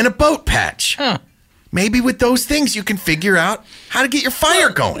 right, and a boat patch. Maybe with those things you can figure out how to get your fire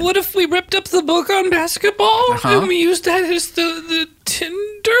going. What if we ripped up the book on basketball and we used that as the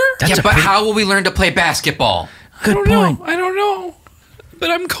Tinder? But how will we learn to play basketball? I don't know. But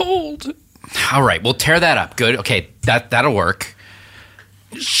I'm cold. All right, we'll tear that up. Good. Okay, that'll work.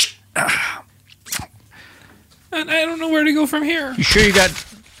 And I don't know where to go from here. You sure you got...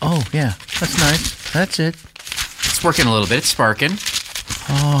 Oh, yeah. That's nice. That's it. It's working a little bit. It's sparking.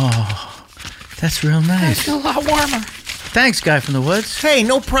 Oh, that's real I nice. feel a lot warmer. Thanks, guy from the woods. Hey,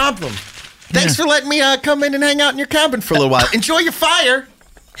 no problem. Thanks for letting me come in and hang out in your cabin for a little while. Enjoy your fire.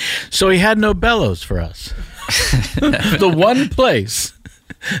 So he had no bellows for us. The one place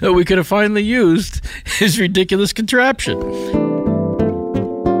that we could have finally used his ridiculous contraption.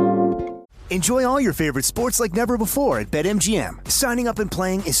 Enjoy all your favorite sports like never before at BetMGM. Signing up and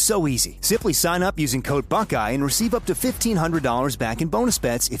playing is so easy. Simply sign up using code Buckeye and receive up to $1,500 back in bonus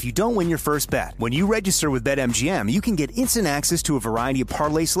bets if you don't win your first bet. When you register with BetMGM, you can get instant access to a variety of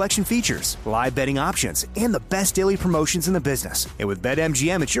parlay selection features, live betting options, and the best daily promotions in the business. And with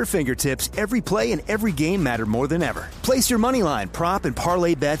BetMGM at your fingertips, every play and every game matter more than ever. Place your moneyline, prop, and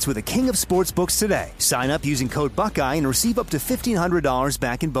parlay bets with the king of sportsbooks today. Sign up using code Buckeye and receive up to $1,500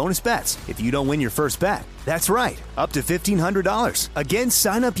 back in bonus bets if you don't win your first bet. That's right, up to $1,500. Again,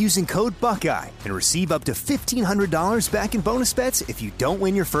 sign up using code Buckeye and receive up to $1,500 back in bonus bets if you don't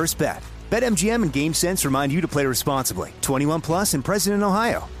win your first bet. BetMGM and GameSense remind you to play responsibly. 21 plus and present in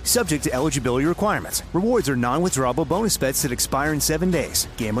Ohio. Subject to eligibility requirements. Rewards are non-withdrawable bonus bets that expire in 7 days.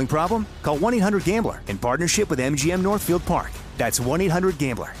 Gambling problem? Call 1-800-GAMBLER in partnership with MGM Northfield Park. That's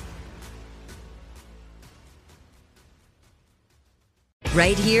 1-800-GAMBLER.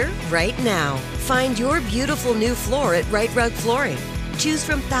 Right here, right now. Find your beautiful new floor at Right Rug Flooring. Choose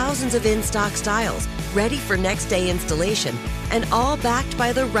from thousands of in-stock styles, ready for next day installation, and all backed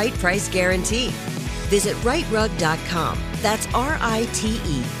by the right price guarantee. Visit rightrug.com. That's RITERUG.com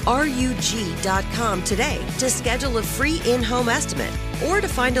today to schedule a free in-home estimate or to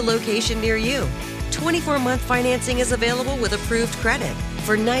find a location near you. 24-month financing is available with approved credit.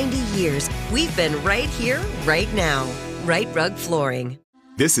 For 90 years, we've been right here, right now. Right Rug Flooring.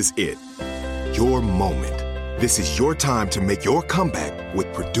 This is it. Your moment. This is your time to make your comeback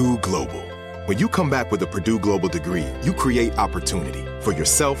with Purdue Global. When you come back with a Purdue Global degree, you create opportunity for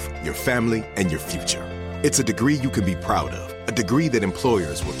yourself, your family, and your future. It's a degree you can be proud of, a degree that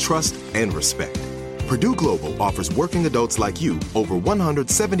employers will trust and respect. Purdue Global offers working adults like you over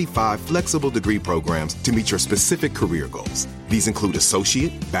 175 flexible degree programs to meet your specific career goals. These include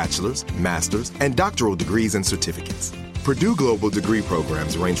associate, bachelor's, master's, and doctoral degrees and certificates. Purdue Global degree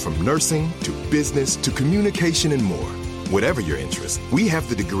programs range from nursing to business to communication and more. Whatever your interest, we have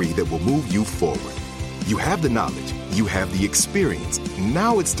the degree that will move you forward. You have the knowledge, you have the experience.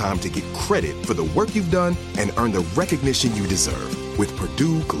 Now it's time to get credit for the work you've done and earn the recognition you deserve with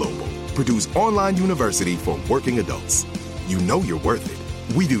Purdue Global, Purdue's online university for working adults. You know you're worth it.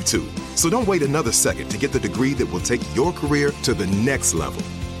 We do too. So don't wait another second to get the degree that will take your career to the next level.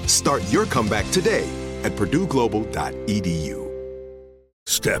 Start your comeback today at purdueglobal.edu.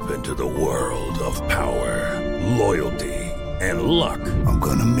 Step into the world of power, loyalty, and luck. I'm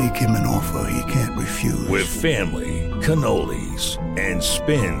gonna make him an offer he can't refuse. With family, cannolis, and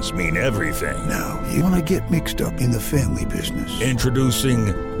spins mean everything. Now, you wanna get mixed up in the family business. Introducing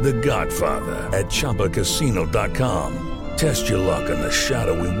The Godfather at ChumbaCasino.com. Test your luck in the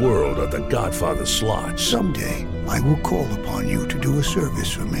shadowy world of The Godfather slot. Someday, I will call upon you to do a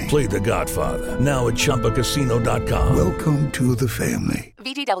service for me. Play The Godfather now at ChumbaCasino.com. Welcome to the family.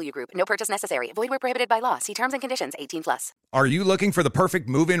 VGW Group. No purchase necessary. Void where prohibited by law. See terms and conditions. 18 plus. Are you looking for the perfect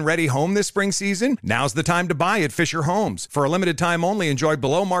move-in ready home this spring season? Now's the time to buy at Fisher Homes. For a limited time only, enjoy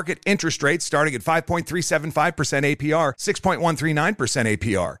below-market interest rates starting at 5.375% APR, 6.139%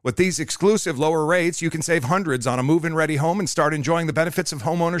 APR. With these exclusive lower rates, you can save hundreds on a move-in ready home and start enjoying the benefits of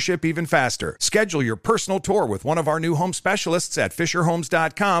homeownership even faster. Schedule your personal tour with one of our new home specialists at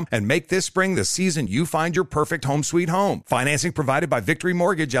FisherHomes.com and make this spring the season you find your perfect home sweet home. Financing provided by Victory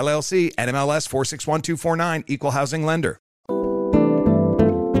Mortgage, LLC, NMLS 461249, Equal Housing Lender.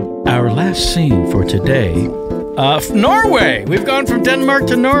 Our last scene for today, Norway. We've gone from Denmark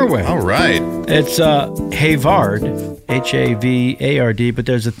to Norway. All right. It's Havard, Havard, but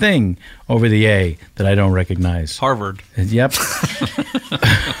there's a thing over the A that I don't recognize. Harvard. Yep.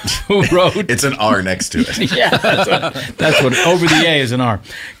 who wrote. It's an R next to it. Yeah, that's what over the A is an R.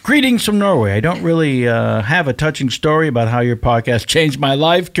 Greetings from Norway. I don't really have a touching story about how your podcast changed my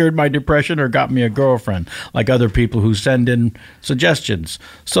life, cured my depression, or got me a girlfriend, like other people who send in suggestions.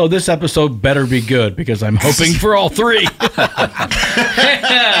 So this episode better be good because I'm hoping for all three.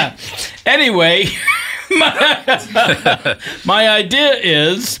 Anyway, my idea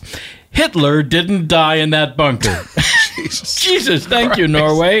is Hitler didn't die in that bunker. Jesus, thank you,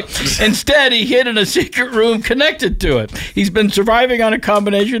 Norway. Instead, he hid in a secret room connected to it. He's been surviving on a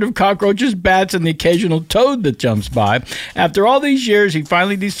combination of cockroaches, bats, and the occasional toad that jumps by. After all these years, he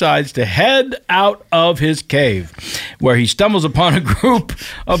finally decides to head out of his cave, where he stumbles upon a group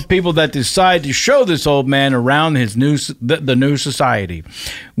of people that decide to show this old man around his the new society.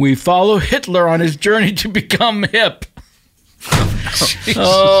 We follow Hitler on his journey to become hip.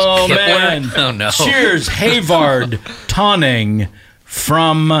 Oh, man. Oh, no. Cheers, Havard Tonning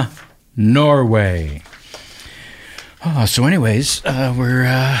from Norway. So anyways,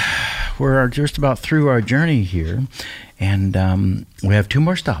 we're just about through our journey here, and we have 2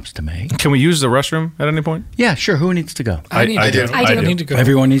 more stops to make. Can we use the restroom at any point? Yeah, sure. Who needs to go? I do. I need to go.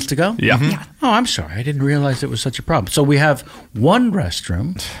 Everyone needs to go? Yeah. Yeah. Oh, I'm sorry. I didn't realize it was such a problem. So we have 1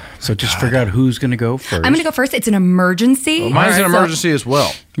 restroom. So just figure out who's going to go first. I'm going to go first. It's an emergency. Mine's an emergency as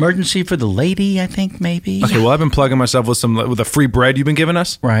well. Emergency for the lady, I think, maybe. Okay, well, I've been plugging myself with the free bread you've been giving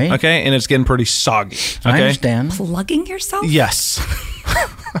us. Right. Okay, and it's getting pretty soggy. Okay? I understand. Plugging yourself? Yes.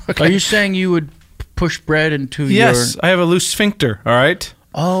 Okay. Are you saying you would push bread into your... Yes, I have a loose sphincter, all right?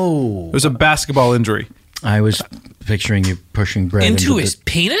 Oh. It was a basketball injury. I was picturing you pushing bread into his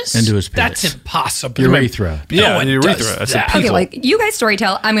penis? Into his penis. That's impossible. Urethra. Yeah, one urethra. does That's that. a Okay, peasel. like you guys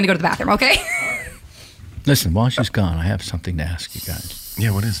storytell. I'm going to go to the bathroom, okay? Listen, while she's gone, I have something to ask you guys.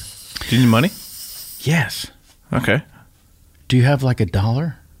 Yeah, what is it? Do you need money? Yes. Okay. Do you have like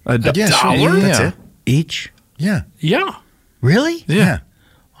 $1? Yeah, sure. $1? That's Yeah. it. Each? Yeah. Yeah. Really? Yeah.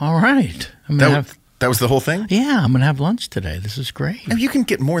 All right. I'm gonna have... That was the whole thing? Yeah, I'm going to have lunch today. This is great. And you can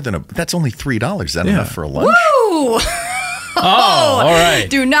get more than that's only $3. Is that Yeah. enough for a lunch? Woo! Oh, all right.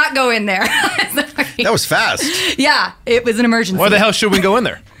 Do not go in there. That was fast. Yeah, it was an emergency. Why the hell should we go in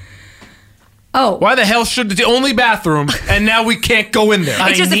there? Oh. Why the hell should the only bathroom and now we can't go in there?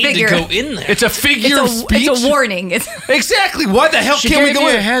 It's just a need figure. to go in there. It's a figure of speech. It's a warning. Exactly. Why the hell She can't we gave go you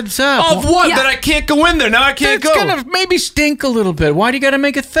in? a heads up. Of what? Yeah. That I can't go in there. Now I can't It's go. going to maybe stink a little bit. Why do you got to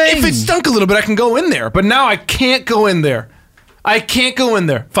make a thing? If it stunk a little bit, I can go in there. But now I can't go in there. I can't go in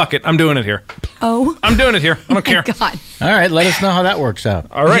there. Fuck it. I'm doing it here. Oh. I'm doing it here. I don't care. God. All right, let us know how that works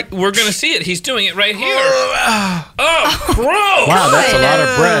out. All right. We're going to see it. He's doing it right here. Oh, gross. Wow, that's a lot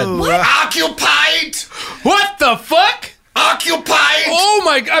of bread. Occupied! What the fuck? Occupied! Oh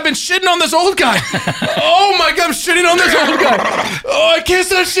my God, I've been shitting on this old guy. Oh my God, I'm shitting on this old guy. Oh, I can't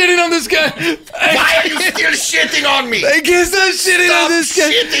stop shitting on this guy. Why are you still shitting on me? I can't stop shitting Stop on this guy.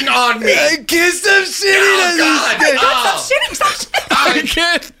 shitting on me. I can't stop shitting on God. this guy. Stop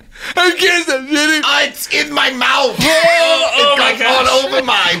shitting. I can't stop shitting. It's in my mouth. Oh it my got gosh. all over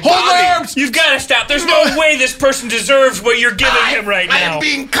my Hold body. my arms. You've got to stop. There's no way this person deserves what you're giving him right I now. am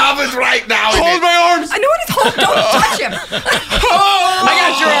being covered right now. Hold my arms. I know what it's hold. Don't touch him. I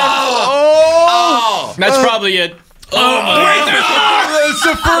got your arm. Oh. That's probably it. Oh, my God. That's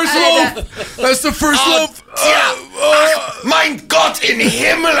the first loaf. That's the first loaf. Mein Gott in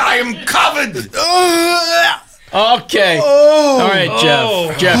Himmel, I am covered. Okay. All right,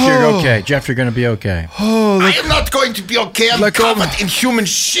 Jeff. Jeff, you're okay. Jeff, you're going to be okay. I am not going to be okay. I'm Let go of covered in human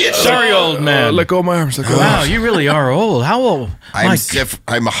shit. Sorry, old man. Let go of my arms. Let go of my Wow, arms. you really are old. How old? I'm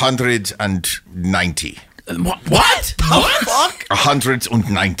 190. What? Fuck?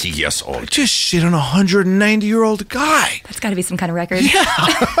 190 years old. Just shit on a 190-year-old guy. That's got to be some kind of record. It's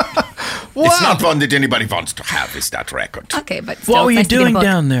not one that anybody wants to have, is that record. Okay, but still, What were it's you nice to get a doing book.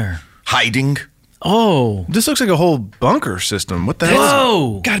 down there? Hiding. Oh. This looks like a whole bunker system. What the hell?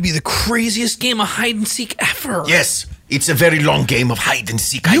 Whoa. Got to be the craziest game of hide and seek ever. Yes, it's a very long game of hide and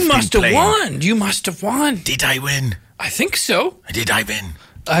seek. You I've must been have playing. won. You must have won. Did I win? I think so. Did I win?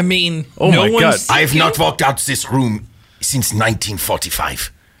 I mean, Oh no my one's God. seen I have you? not walked out this room since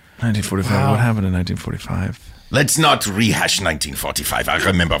 1945. 1945. What happened in 1945? Let's not rehash 1945. I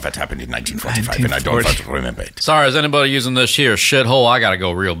remember what happened in 1945, and I don't want to remember it. Sorry, is anybody using this here shithole? I gotta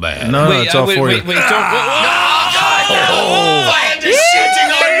go real bad. No, it's all for you. Wait, don't. Why are they shitting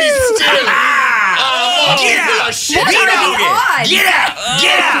on me still? Get out! What are the odds? Get out!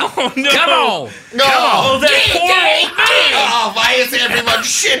 Get out! Oh, no. Come on! No! Oh, that poor old man. Oh, why is everyone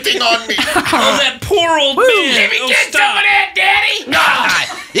shitting on me? Oh, that poor old man. Let me get some of that, Daddy! No!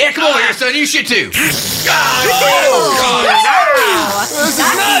 Yeah, come over here, son. You should too. Oh, God! This is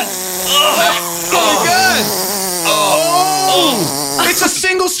nuts.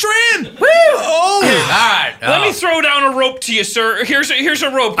 strand. Woo! Oh, All right. Let me throw down a rope to you, sir. Here's a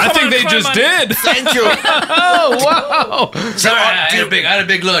rope. I Come think on, they climb just on. did. Thank you. Oh, wow. Sorry, I had a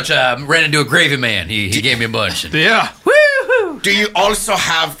big lunch. Ran into a gravy man. He gave me a bunch. Yeah. Do you also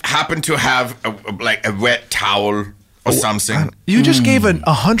happen to have a wet towel or something? You just gave an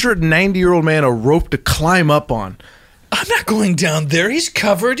 190-year-old man a rope to climb up on. I'm not going down there. He's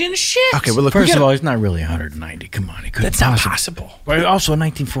covered in shit. Okay, well, look. First of all, he's not really 190. Come on, he couldn't. That's not possible. But also, in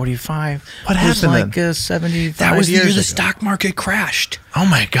 1945. What it was happened like 75 That was the years year the ago. stock market crashed. Oh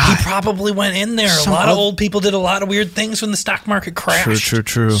my God. He probably went in there. Some a lot of old- old people did a lot of weird things when the stock market crashed.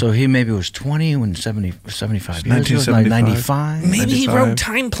 True. So he maybe was 20 when 75 years ago. 1975. 95. Maybe he 95. wrote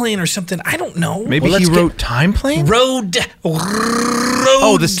Time Plane or something. I don't know. Maybe Well, he let's wrote Time Plane? Road.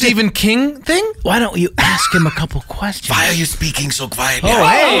 Oh, the Stephen King thing? Why don't you ask him a couple questions? Why are you speaking so quietly? Oh,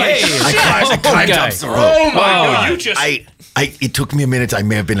 hey. I climbed up the rope. Oh, my God. You just... It took me a minute. I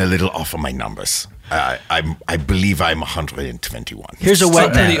may have been a little off on my numbers. I believe I'm 121. Here's a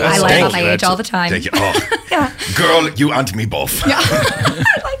wet pretty man. I lie Thank about my you. age all the time. Thank you. Oh. Yeah. Girl, you and me both. Yeah.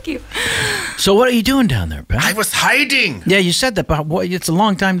 I like you. So what are you doing down there, Pat? I was hiding. Yeah, you said that, but it's a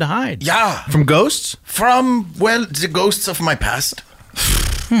long time to hide. Yeah. From ghosts? From, the ghosts of my past.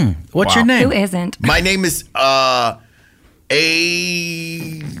 What's Wow. your name? Who isn't? My name is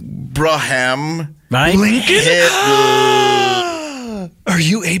Abraham Right? Hitler. Are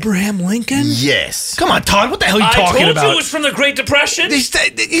you Abraham Lincoln? Yes. Come on, Todd. What the hell are you I talking told about? you it was from the Great Depression. He's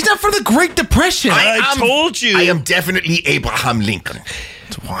not from the Great Depression. I told you. I am definitely Abraham Lincoln.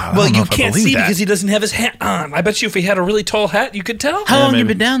 Wow, Well, you can't see because he doesn't have his hat on. I bet you if he had a really tall hat, you could tell. How long you maybe.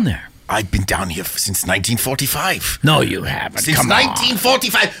 been down there? I've been down here since 1945. No, you haven't. Since Come on.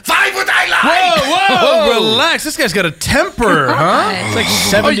 1945. Why would I lie? Whoa, relax. This guy's got a temper, huh? It's like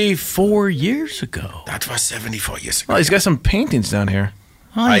 74 years ago. That was 74 years ago. Oh, he's got some paintings down here.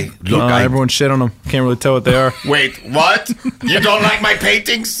 Look, everyone shit on them. Can't really tell what they are. Wait, what? You don't like my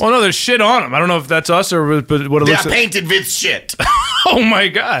paintings? Well, no, there's shit on them. I don't know if that's us or but what it They're looks like. painted with shit. Oh my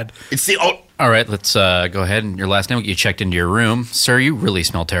God. It's the old. All right, let's go ahead. And your last name, you checked into your room. Sir, you really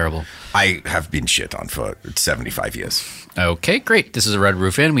smell terrible. I have been shit on for 75 years. Okay, great. This is a Red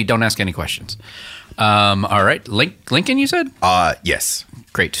Roof Inn. We don't ask any questions. All right, Lincoln, you said? Yes.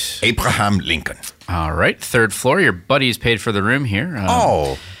 Great. Abraham Lincoln. All right, third floor. Your buddy's paid for the room here.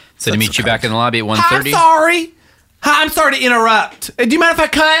 So to meet you back in the lobby at 1:30. Hi, I'm sorry to interrupt. Do you mind if I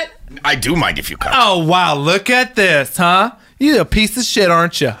cut? I do mind if you cut. Oh, wow. Look at this, huh? You're a piece of shit,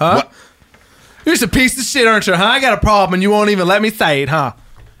 aren't you, huh? What? You're just a piece of shit, aren't you, huh? I got a problem and you won't even let me say it, huh?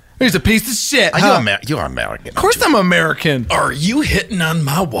 You're just a piece of shit, huh? You're American. Of course I'm American. Are you hitting on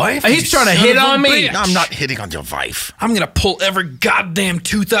my wife? He's trying to you hit son of a on me. bitch? No, I'm not hitting on your wife. I'm going to pull every goddamn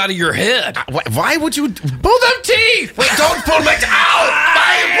tooth out of your head. Why would you? Pull them teeth! Wait, don't pull my. Ow!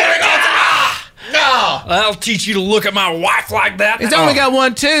 Why are you pulling out? No! I'll teach you to look at my wife like that. He's only got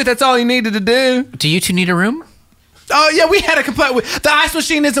one tooth. That's all he needed to do. Do you two need a room? Oh, yeah, we had a complaint. The ice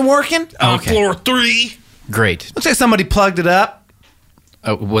machine isn't working. On floor 3. Great. Looks like somebody plugged it up.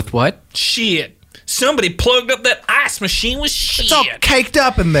 With what? Shit. Somebody plugged up that ice machine with shit. It's all caked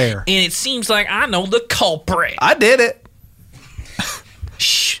up in there. And it seems like I know the culprit. I did it.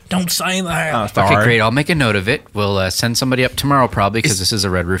 Shh, don't say that. Okay, great. I'll make a note of it. We'll send somebody up tomorrow probably because this is a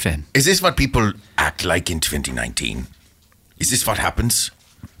Red Roof Inn. Is this what people act like in 2019? Is this what happens?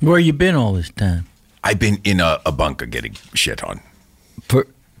 Where you been all this time? I've been in a bunker getting shit on. For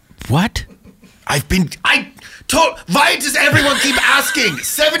what? Why does everyone keep asking?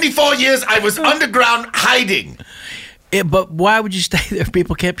 74 years I was underground hiding. Yeah, but why would you stay there if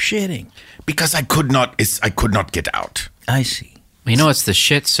people kept shitting? Because I could not get out. I see. You know what's the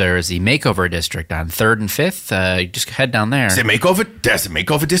shit, sir, is the makeover district on 3rd and 5th. Just head down there. There's a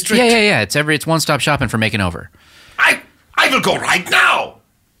makeover district? Yeah. It's one-stop shopping for making over. I will go right now.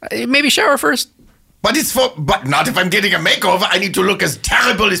 Maybe shower first. But not if I'm getting a makeover. I need to look as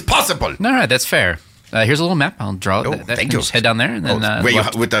terrible as possible. All right, that's fair. Here's a little map. I'll draw it. Thank you. Just head down there and then.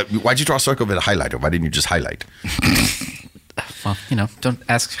 Why'd you draw a circle with a highlighter? Why didn't you just highlight? Well, don't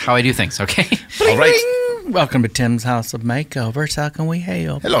ask how I do things, okay? All right. Welcome to Tim's House of Makeovers. How can we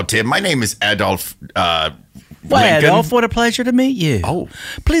help? Hello, Tim. My name is Adolf. Well, Lincoln. Adolf, what a pleasure to meet you. Oh.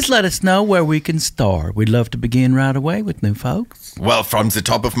 Please let us know where we can start. We'd love to begin right away with new folks. Well, from the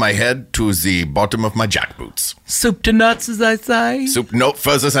top of my head to the bottom of my jackboots. Soup to nuts, as I say. Soup, no,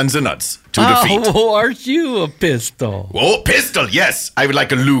 further than the nuts. To the feet. Oh, aren't you a pistol? Oh, pistol, yes. I would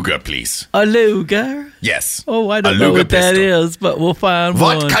like a Luger, please. A Luger? Yes. Oh, I A don't know Luger what that pistol. is, but we'll find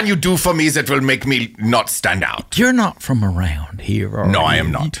one. What can you do for me that will make me not stand out? You're not from around here, are you? No, I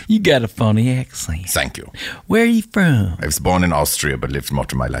am not. You got a funny accent. Thank you. Where are you from? I was born in Austria, but lived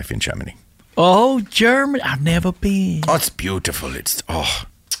most of my life in Germany. Oh, Germany. I've never been. Oh, it's beautiful. It's,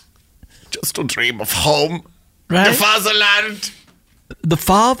 just to dream of home. Right? The fatherland. The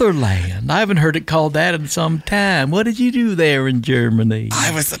fatherland. I haven't heard it called that in some time. What did you do there in Germany?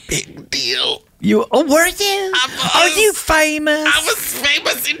 I was a big deal. Were you? Are you famous? I was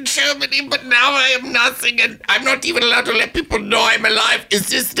famous in Germany, but now I am nothing, and I'm not even allowed to let people know I'm alive. Is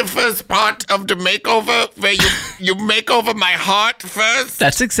this the first part of the makeover, where you make over my heart first?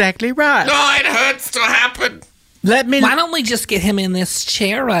 That's exactly right. No, it hurts to happen. Why don't we just get him in this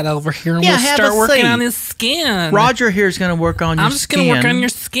chair right over here and we'll have start a working seat. on his skin? Roger here is going to work on your skin. I'm just going to work on your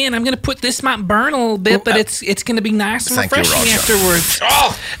skin. I'm going to put this might burn a little bit, but it's going to be nice and Thank you, refreshing Roger.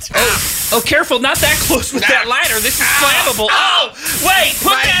 afterwards. Oh, careful, not that close with that lighter. This is flammable. Oh, wait,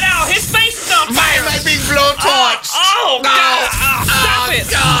 put that out. His face is on fire. My big blowtorch. Oh, God.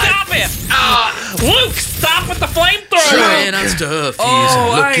 Stop it. Luke, stop with the flamethrower. Trying on stuff. I He's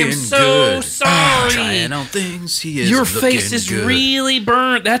am looking so good. sorry. Trying on things. He is Your looking face is good. really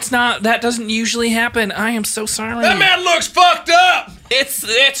burnt. That doesn't usually happen. I am so sorry. That man looks fucked up.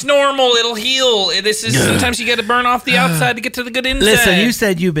 It's normal. It'll heal. This is sometimes you got to burn off the outside to get to the good inside. Listen, you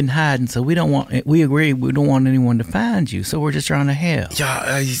said you've been hiding, so we agree we don't want anyone to find you, so we're just trying to help. Yeah,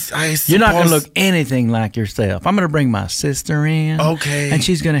 I You're not going to suppose- look anything like yourself. I'm going to bring my sister in. Okay. And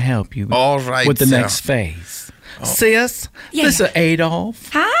she's going to help you. All right, with the sir. next phase. Sis, Yeah. this is Adolf.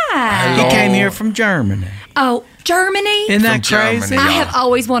 Hi. He came here from Germany. Oh, Germany? Isn't that crazy? I have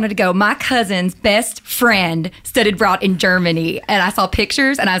always wanted to go. My cousin's best friend studied abroad in Germany, and I saw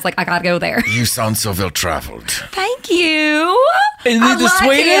pictures, and I was like, I gotta go there. You sound so well traveled. Thank you. Isn't he I the like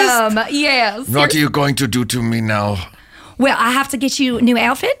sweetest? him. Yes. What are you going to do to me now? Well, I have to get you a new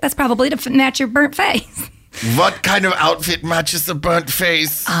outfit. That's probably to match your burnt face. What kind of outfit matches a burnt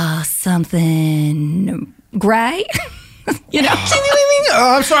face? Something gray. You know.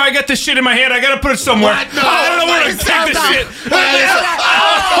 Oh, I'm sorry, I got this shit in my head. I gotta put it somewhere. What? No, I don't know where to take this shit.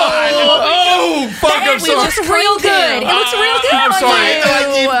 Oh, fuck! I'm It sorry. looks real good. It looks real good. I'm on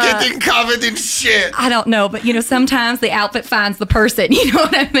sorry. you. I keep getting covered in shit. I don't know, but sometimes the outfit finds the person. You know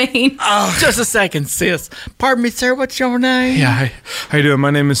what I mean? Just a second, sis. Pardon me, sir. What's your name? Yeah, hi. How you doing? My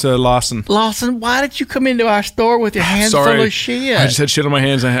name is Lawson. Lawson, why did you come into our store with your hands Sorry, full of shit? I just had shit on my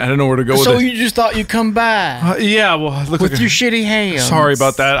hands. I didn't know where to go with so it. you just thought you'd come by Yeah, well, I look with like your shitty hands. Sorry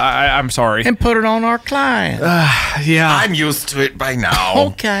about that. I'm sorry. And put it on our client. Yeah. I'm used to it by now.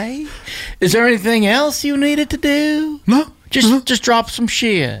 Okay. Is there anything else you needed to do? No. Just drop some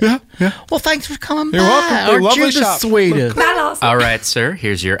shit. Yeah. Well, thanks for coming You're by. welcome. They're Aren't lovely you the shop. sweetest? Bye, Lawson. All right, sir.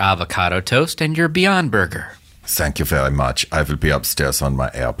 Here's your avocado toast and your Beyond Burger. Thank you very much. I will be upstairs on my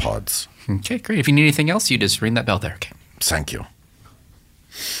AirPods. Okay, great. If you need anything else, you just ring that bell there. Okay. Thank you.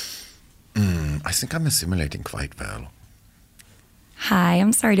 I think I'm assimilating quite well. Hi,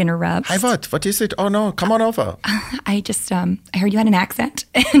 I'm sorry to interrupt. Hi, what? What is it? Oh, no. Come on over. I just, I heard you had an accent,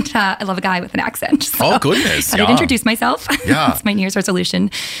 and I love a guy with an accent. So Oh, goodness, thought I'd yeah. introduce myself. Yeah. It's my New Year's resolution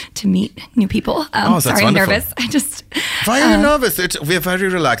to meet new people. That's sorry, I'm wonderful. nervous. I just... Why are you nervous? We're very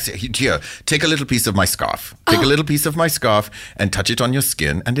relaxed. Here, take a little piece of my scarf. Take a little piece of my scarf and touch it on your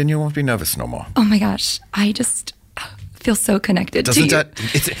skin, and then you won't be nervous no more. Oh, my gosh. I just feel so connected to Doesn't you. that?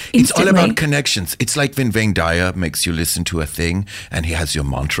 It's all instantly. about connections. It's like when Wayne Dyer makes you listen to a thing, and he has your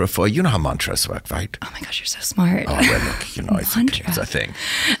mantra for you. You know how mantras work, right? Oh, my gosh, you're so smart. Oh, well, look, it's a thing.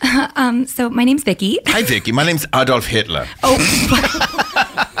 So my name's Vicky. Hi, Vicky. My name's Adolf Hitler. Oh,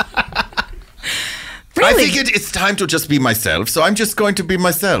 I figured it's time to just be myself, so I'm just going to be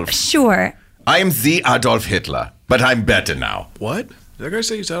myself. Sure. I am the Adolf Hitler, but I'm better now. What? Did that guy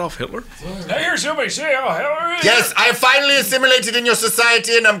say he's Adolf Hitler? I hear somebody say, "Oh, hell yeah." Yes, I finally assimilated in your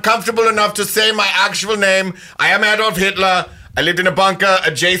society, and I'm comfortable enough to say my actual name. I am Adolf Hitler. I lived in a bunker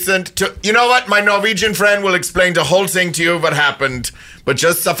adjacent to... You know what? My Norwegian friend will explain the whole thing to you, what happened. But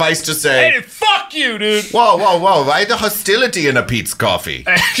just suffice to say... Hey, fuck you, dude. Whoa, whoa, whoa. Why the hostility in a Pete's coffee?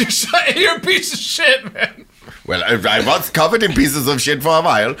 You're a piece of shit, man. Well, I was covered in pieces of shit for a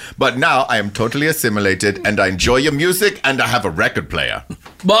while, but now I am totally assimilated, and I enjoy your music, and I have a record player.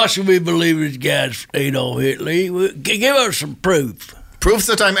 Why should we believe this guy's Adolf Hitler? Give us some proof. Proofs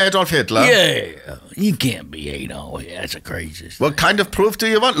that I'm Adolf Hitler? Yeah, you can't be Adolf. That's the craziest. What kind of proof do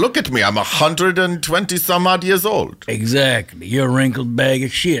you want? Look at me. I'm 120 some odd years old. Exactly. You're a wrinkled bag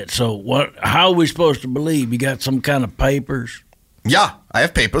of shit. So what? How are we supposed to believe? You got some kind of papers? Yeah, I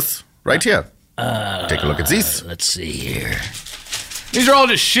have papers right here. Take a look at these. Let's see here. These are all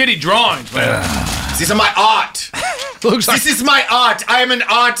just shitty drawings, man. This is my art. This is my art. I am an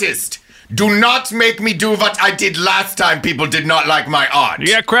artist. Do not make me do what I did last time people did not like my art. You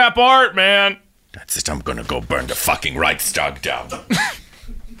got crap art, man. That's it. I'm gonna go burn the fucking Reichstag down.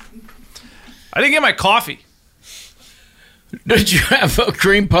 I didn't get my coffee. Did you have a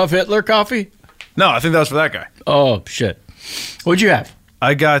cream puff Hitler coffee? No, I think that was for that guy. Oh, shit. What'd you have?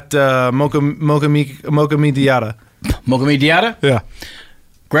 I got mocha mediata. Mocha mediata? Yeah.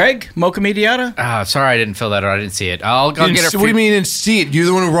 Greg, mocha mediata? Sorry I didn't fill that out. I didn't see it. I'll get it. What do you mean you didn't see it? You're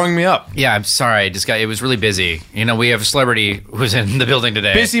the one who rung me up. Yeah, I'm sorry. It was really busy. You know, we have a celebrity who's in the building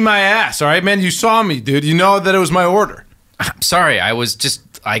today. Busy my ass, all right, man? You saw me, dude. You know that it was my order. I'm sorry. I was just,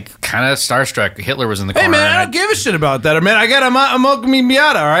 kind of starstruck. Hitler was in the corner. Hey, man, I don't give a shit about that, man. I got a mocha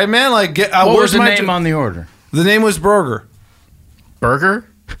mediata, all right, man? Like, what was the name on the order? The name was Burger. Burger?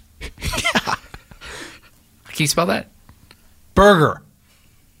 Can you spell that? Burger.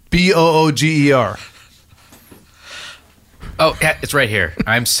 Booger. Oh, yeah, it's right here.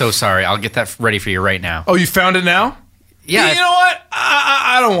 I'm so sorry. I'll get that ready for you right now. Oh, you found it now? Yeah. You know what?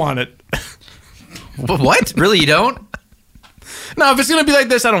 I don't want it. What? Really, you don't? No, if it's going to be like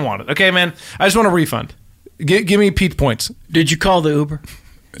this, I don't want it. Okay, man? I just want a refund. Give me Pete points. Did you call the Uber?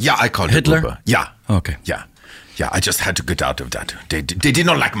 Yeah, I called Hitler? Uber. Yeah. Okay. Yeah. I just had to get out of that. They did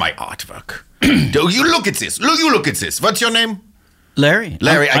not like my artwork. You look at this. You look at this. What's your name? Larry.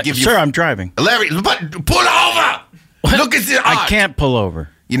 I give you... Sir, I'm driving. Larry, but pull over! What? Look at the art. I can't pull over.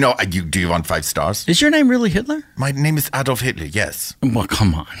 You know, do you want 5 stars? Is your name really Hitler? My name is Adolf Hitler, yes. Well,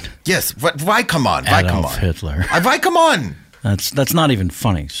 come on. Yes, why come on? Adolf Hitler. Why come on? That's not even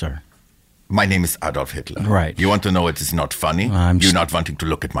funny, sir. My name is Adolf Hitler. Right. You want to know it is not funny? You're not wanting to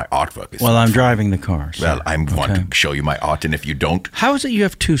look at my artwork. Well, I'm driving the car, sir. Well, I want to show you my art, and if you don't... How is it you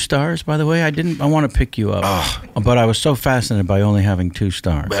have 2 stars, by the way? I want to pick you up, but I was so fascinated by only having 2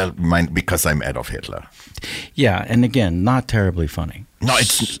 stars. Well, because I'm Adolf Hitler. Yeah, and again, not terribly funny. No,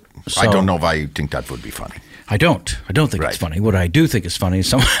 it's... I don't know why you think that would be funny. I don't think it's funny. What I do think is funny is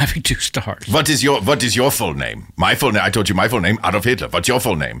someone having 2 stars. What is your full name? My full name, I told you my full name, Adolf Hitler. What's your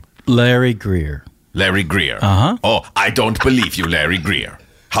full name? Larry Greer. Larry Greer. Uh-huh. Oh, I don't believe you, Larry Greer.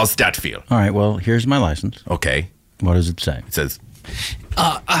 How's that feel? All right, well, here's my license. Okay. What does it say? It says...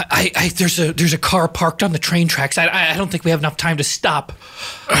 there's a car parked on the train tracks. I don't think we have enough time to stop.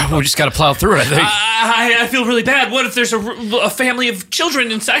 We just got to plow through it, I think. I feel really bad. What if there's a family of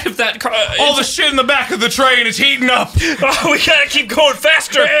children inside of that car? All the shit in the back of the train is heating up. We gotta keep going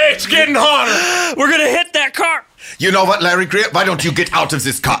faster. It's getting hotter. We're gonna hit that car. You know what, Larry Greer? Why don't you get out of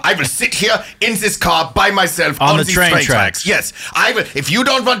this car? I will sit here in this car by myself on the these train tracks. tracks. Yes, I will. If you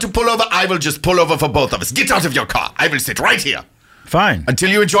don't want to pull over, I will just pull over for both of us. Get out of your car. I will sit right here. Fine. Until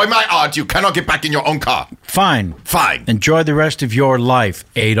you enjoy my art, you cannot get back in your own car. Fine. Fine. Enjoy the rest of your life,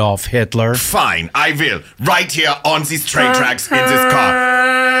 Adolf Hitler. Fine, I will. Right here on these train tracks in this car.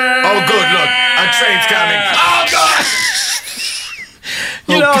 Oh, good, look. A train's coming. Oh, God!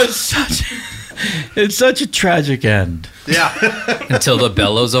 You know, it's such a tragic end. Yeah. Until the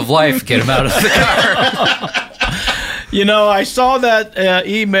bellows of life get him out of the car. You know, I saw that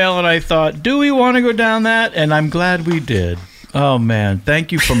email and I thought, do we want to go down that? And I'm glad we did. Oh, man.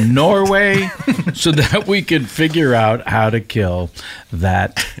 Thank you from Norway so that we could figure out how to kill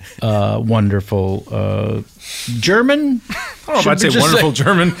that wonderful German. I don't know if I'd say wonderful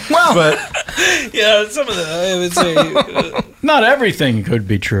German. Well, but yeah, some of the, I would say. Not everything could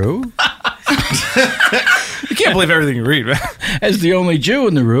be true. You can't believe everything you read, man. As the only Jew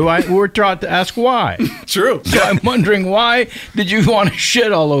in the room, we're taught to ask why. True. So I'm wondering, why did you want to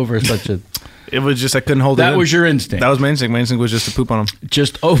shit all over such a... It was just, I couldn't hold it in. That was your instinct. That was my instinct. My instinct was just to poop on him.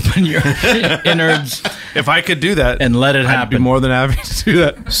 Just open your innards. If I could do that. And let it happen. I'd be more than happy to do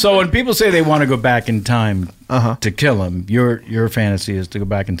that. So when people say they want to go back in time to kill him, your fantasy is to go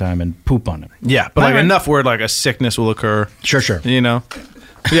back in time and poop on him. Yeah, but like enough where like a sickness will occur. Sure. You know?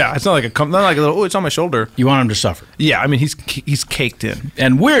 Yeah, it's not like a little, oh, it's on my shoulder. You want him to suffer. Yeah, I mean, he's caked in.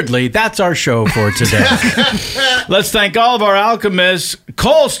 And weirdly, that's our show for today. Let's thank all of our alchemists.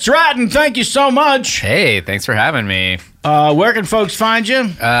 Cole Stratton, thank you so much. Hey, thanks for having me. Where can folks find you?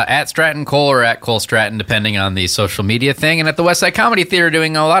 At Stratton Cole or at Cole Stratton, depending on the social media thing. And at the Westside Comedy Theater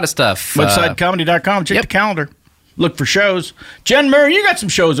doing a lot of stuff. Westsidecomedy.com. Check the calendar. Look for shows. Jen Murray, you got some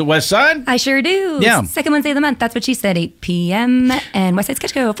shows at Westside. I sure do. Yeah. Second Wednesday of the month, that's what she said, 8 p.m. And Westside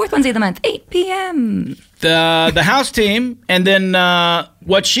Sketch Co, fourth Wednesday of the month, 8 p.m. The house team, and then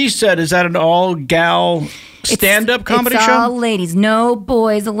what she said, is that an all-gal stand-up comedy it's show? all ladies, no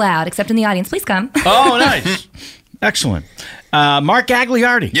boys allowed, except in the audience. Please come. Oh, nice. Excellent. Mark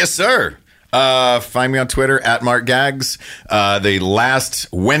Gagliardi. Yes, sir. Find me on Twitter at Mark Gags. The last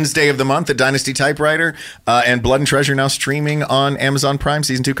Wednesday of the month at Dynasty Typewriter. And Blood and Treasure now streaming on Amazon Prime.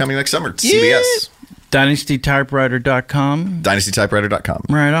 Season 2 coming next summer. CBS. DynastyTypewriter.com. DynastyTypewriter.com.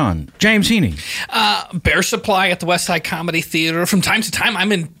 Right on. James Heaney. Bear Supply at the West Side Comedy Theater. From time to time,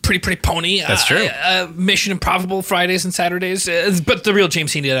 I'm in Pretty Pony. That's true. Mission Improbable Fridays and Saturdays. But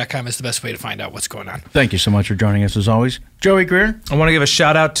therealjamesheaney.com is the best way to find out what's going on. Thank you so much for joining us as always. Joey Greer. I want to give a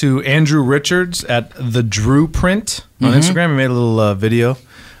shout out to Andrew Richards at The Drew Print on Instagram. He made a little video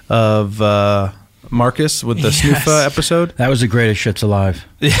of Marcus with the Snoofa episode. That was the greatest shits alive.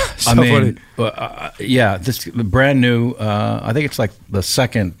 Yeah, so funny. This brand new, I think it's like the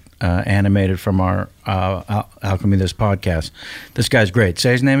second animated from our Alchemy This podcast. This guy's great.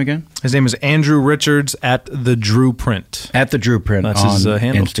 Say his name again. His name is Andrew Richards at The Drew Print. At The Drew Print. That's on his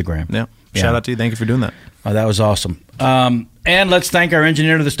handle. Instagram. Yeah. Shout out to you. Thank you for doing that. That was awesome. And let's thank our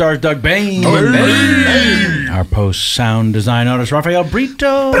engineer to the stars, Doug Bain. Our post-sound design artist, Rafael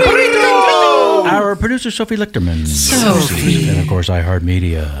Brito. Our producer, Sophie Lichterman. Sophie. And, of course,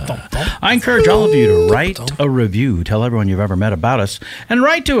 iHeartMedia. I encourage all of you to write a review. Tell everyone you've ever met about us. And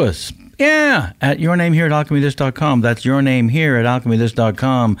write to us. Yeah, at yournamehere@alchemythis.com. That's your name here at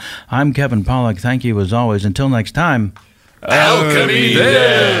alchemythis.com. I'm Kevin Pollak. Thank you, as always. Until next time. Alchemy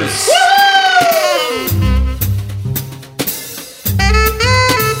This!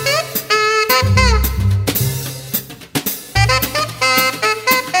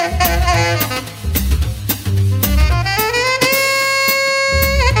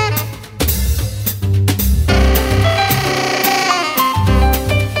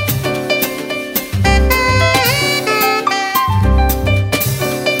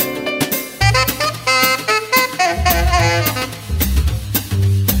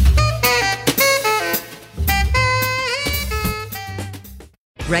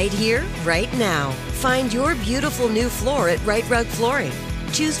 Right here, right now. Find your beautiful new floor at Right Rug Flooring.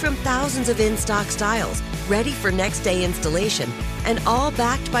 Choose from thousands of in-stock styles, ready for next day installation, and all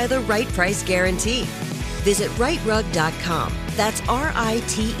backed by the right price guarantee. Visit rightrug.com. That's RITERUG.com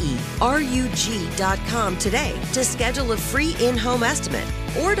today to schedule a free in-home estimate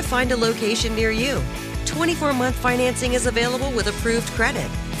or to find a location near you. 24-month financing is available with approved credit.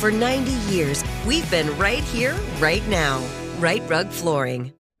 For 90 years, we've been right here, right now. Right Rug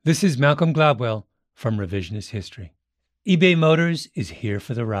Flooring. This is Malcolm Gladwell from Revisionist History. eBay Motors is here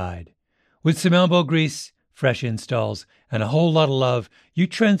for the ride. With some elbow grease, fresh installs, and a whole lot of love, you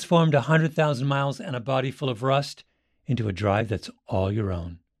transformed 100,000 miles and a body full of rust into a drive that's all your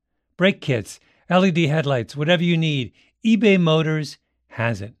own. Brake kits, LED headlights, whatever you need, eBay Motors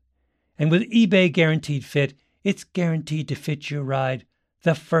has it. And with eBay Guaranteed Fit, it's guaranteed to fit your ride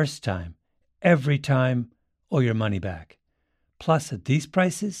the first time, every time, or your money back. Plus, at these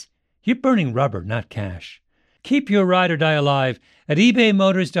prices, you're burning rubber, not cash. Keep your ride or die alive at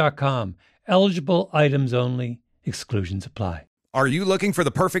ebaymotors.com. Eligible items only. Exclusions apply. Are you looking for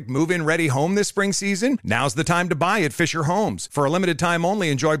the perfect move-in ready home this spring season? Now's the time to buy at Fisher Homes. For a limited time only,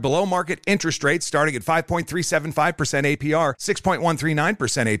 enjoy below-market interest rates starting at 5.375% APR,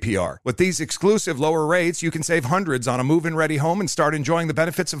 6.139% APR. With these exclusive lower rates, you can save hundreds on a move-in ready home and start enjoying the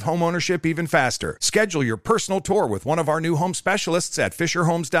benefits of home ownership even faster. Schedule your personal tour with one of our new home specialists at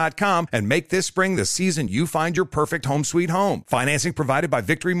FisherHomes.com and make this spring the season you find your perfect home sweet home. Financing provided by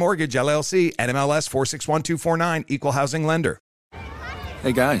Victory Mortgage, LLC, NMLS 461249, Equal Housing Lender.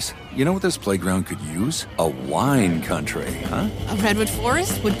 Hey guys, you know what this playground could use? A wine country, huh? A redwood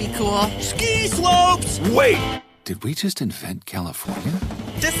forest would be cool. Ski slopes! Wait! Did we just invent California?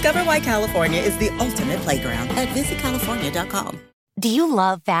 Discover why California is the ultimate playground at visitcalifornia.com. Do you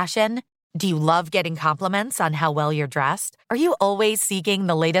love fashion? Do you love getting compliments on how well you're dressed? Are you always seeking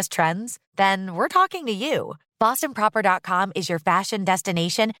the latest trends? Then we're talking to you. BostonProper.com is your fashion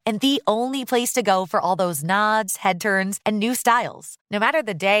destination and the only place to go for all those nods, head turns, and new styles. No matter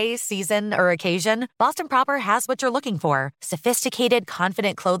the day, season, or occasion, Boston Proper has what you're looking for. Sophisticated,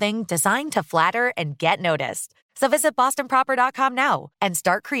 confident clothing designed to flatter and get noticed. So visit BostonProper.com now and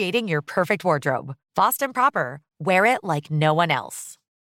start creating your perfect wardrobe. Boston Proper. Wear it like no one else.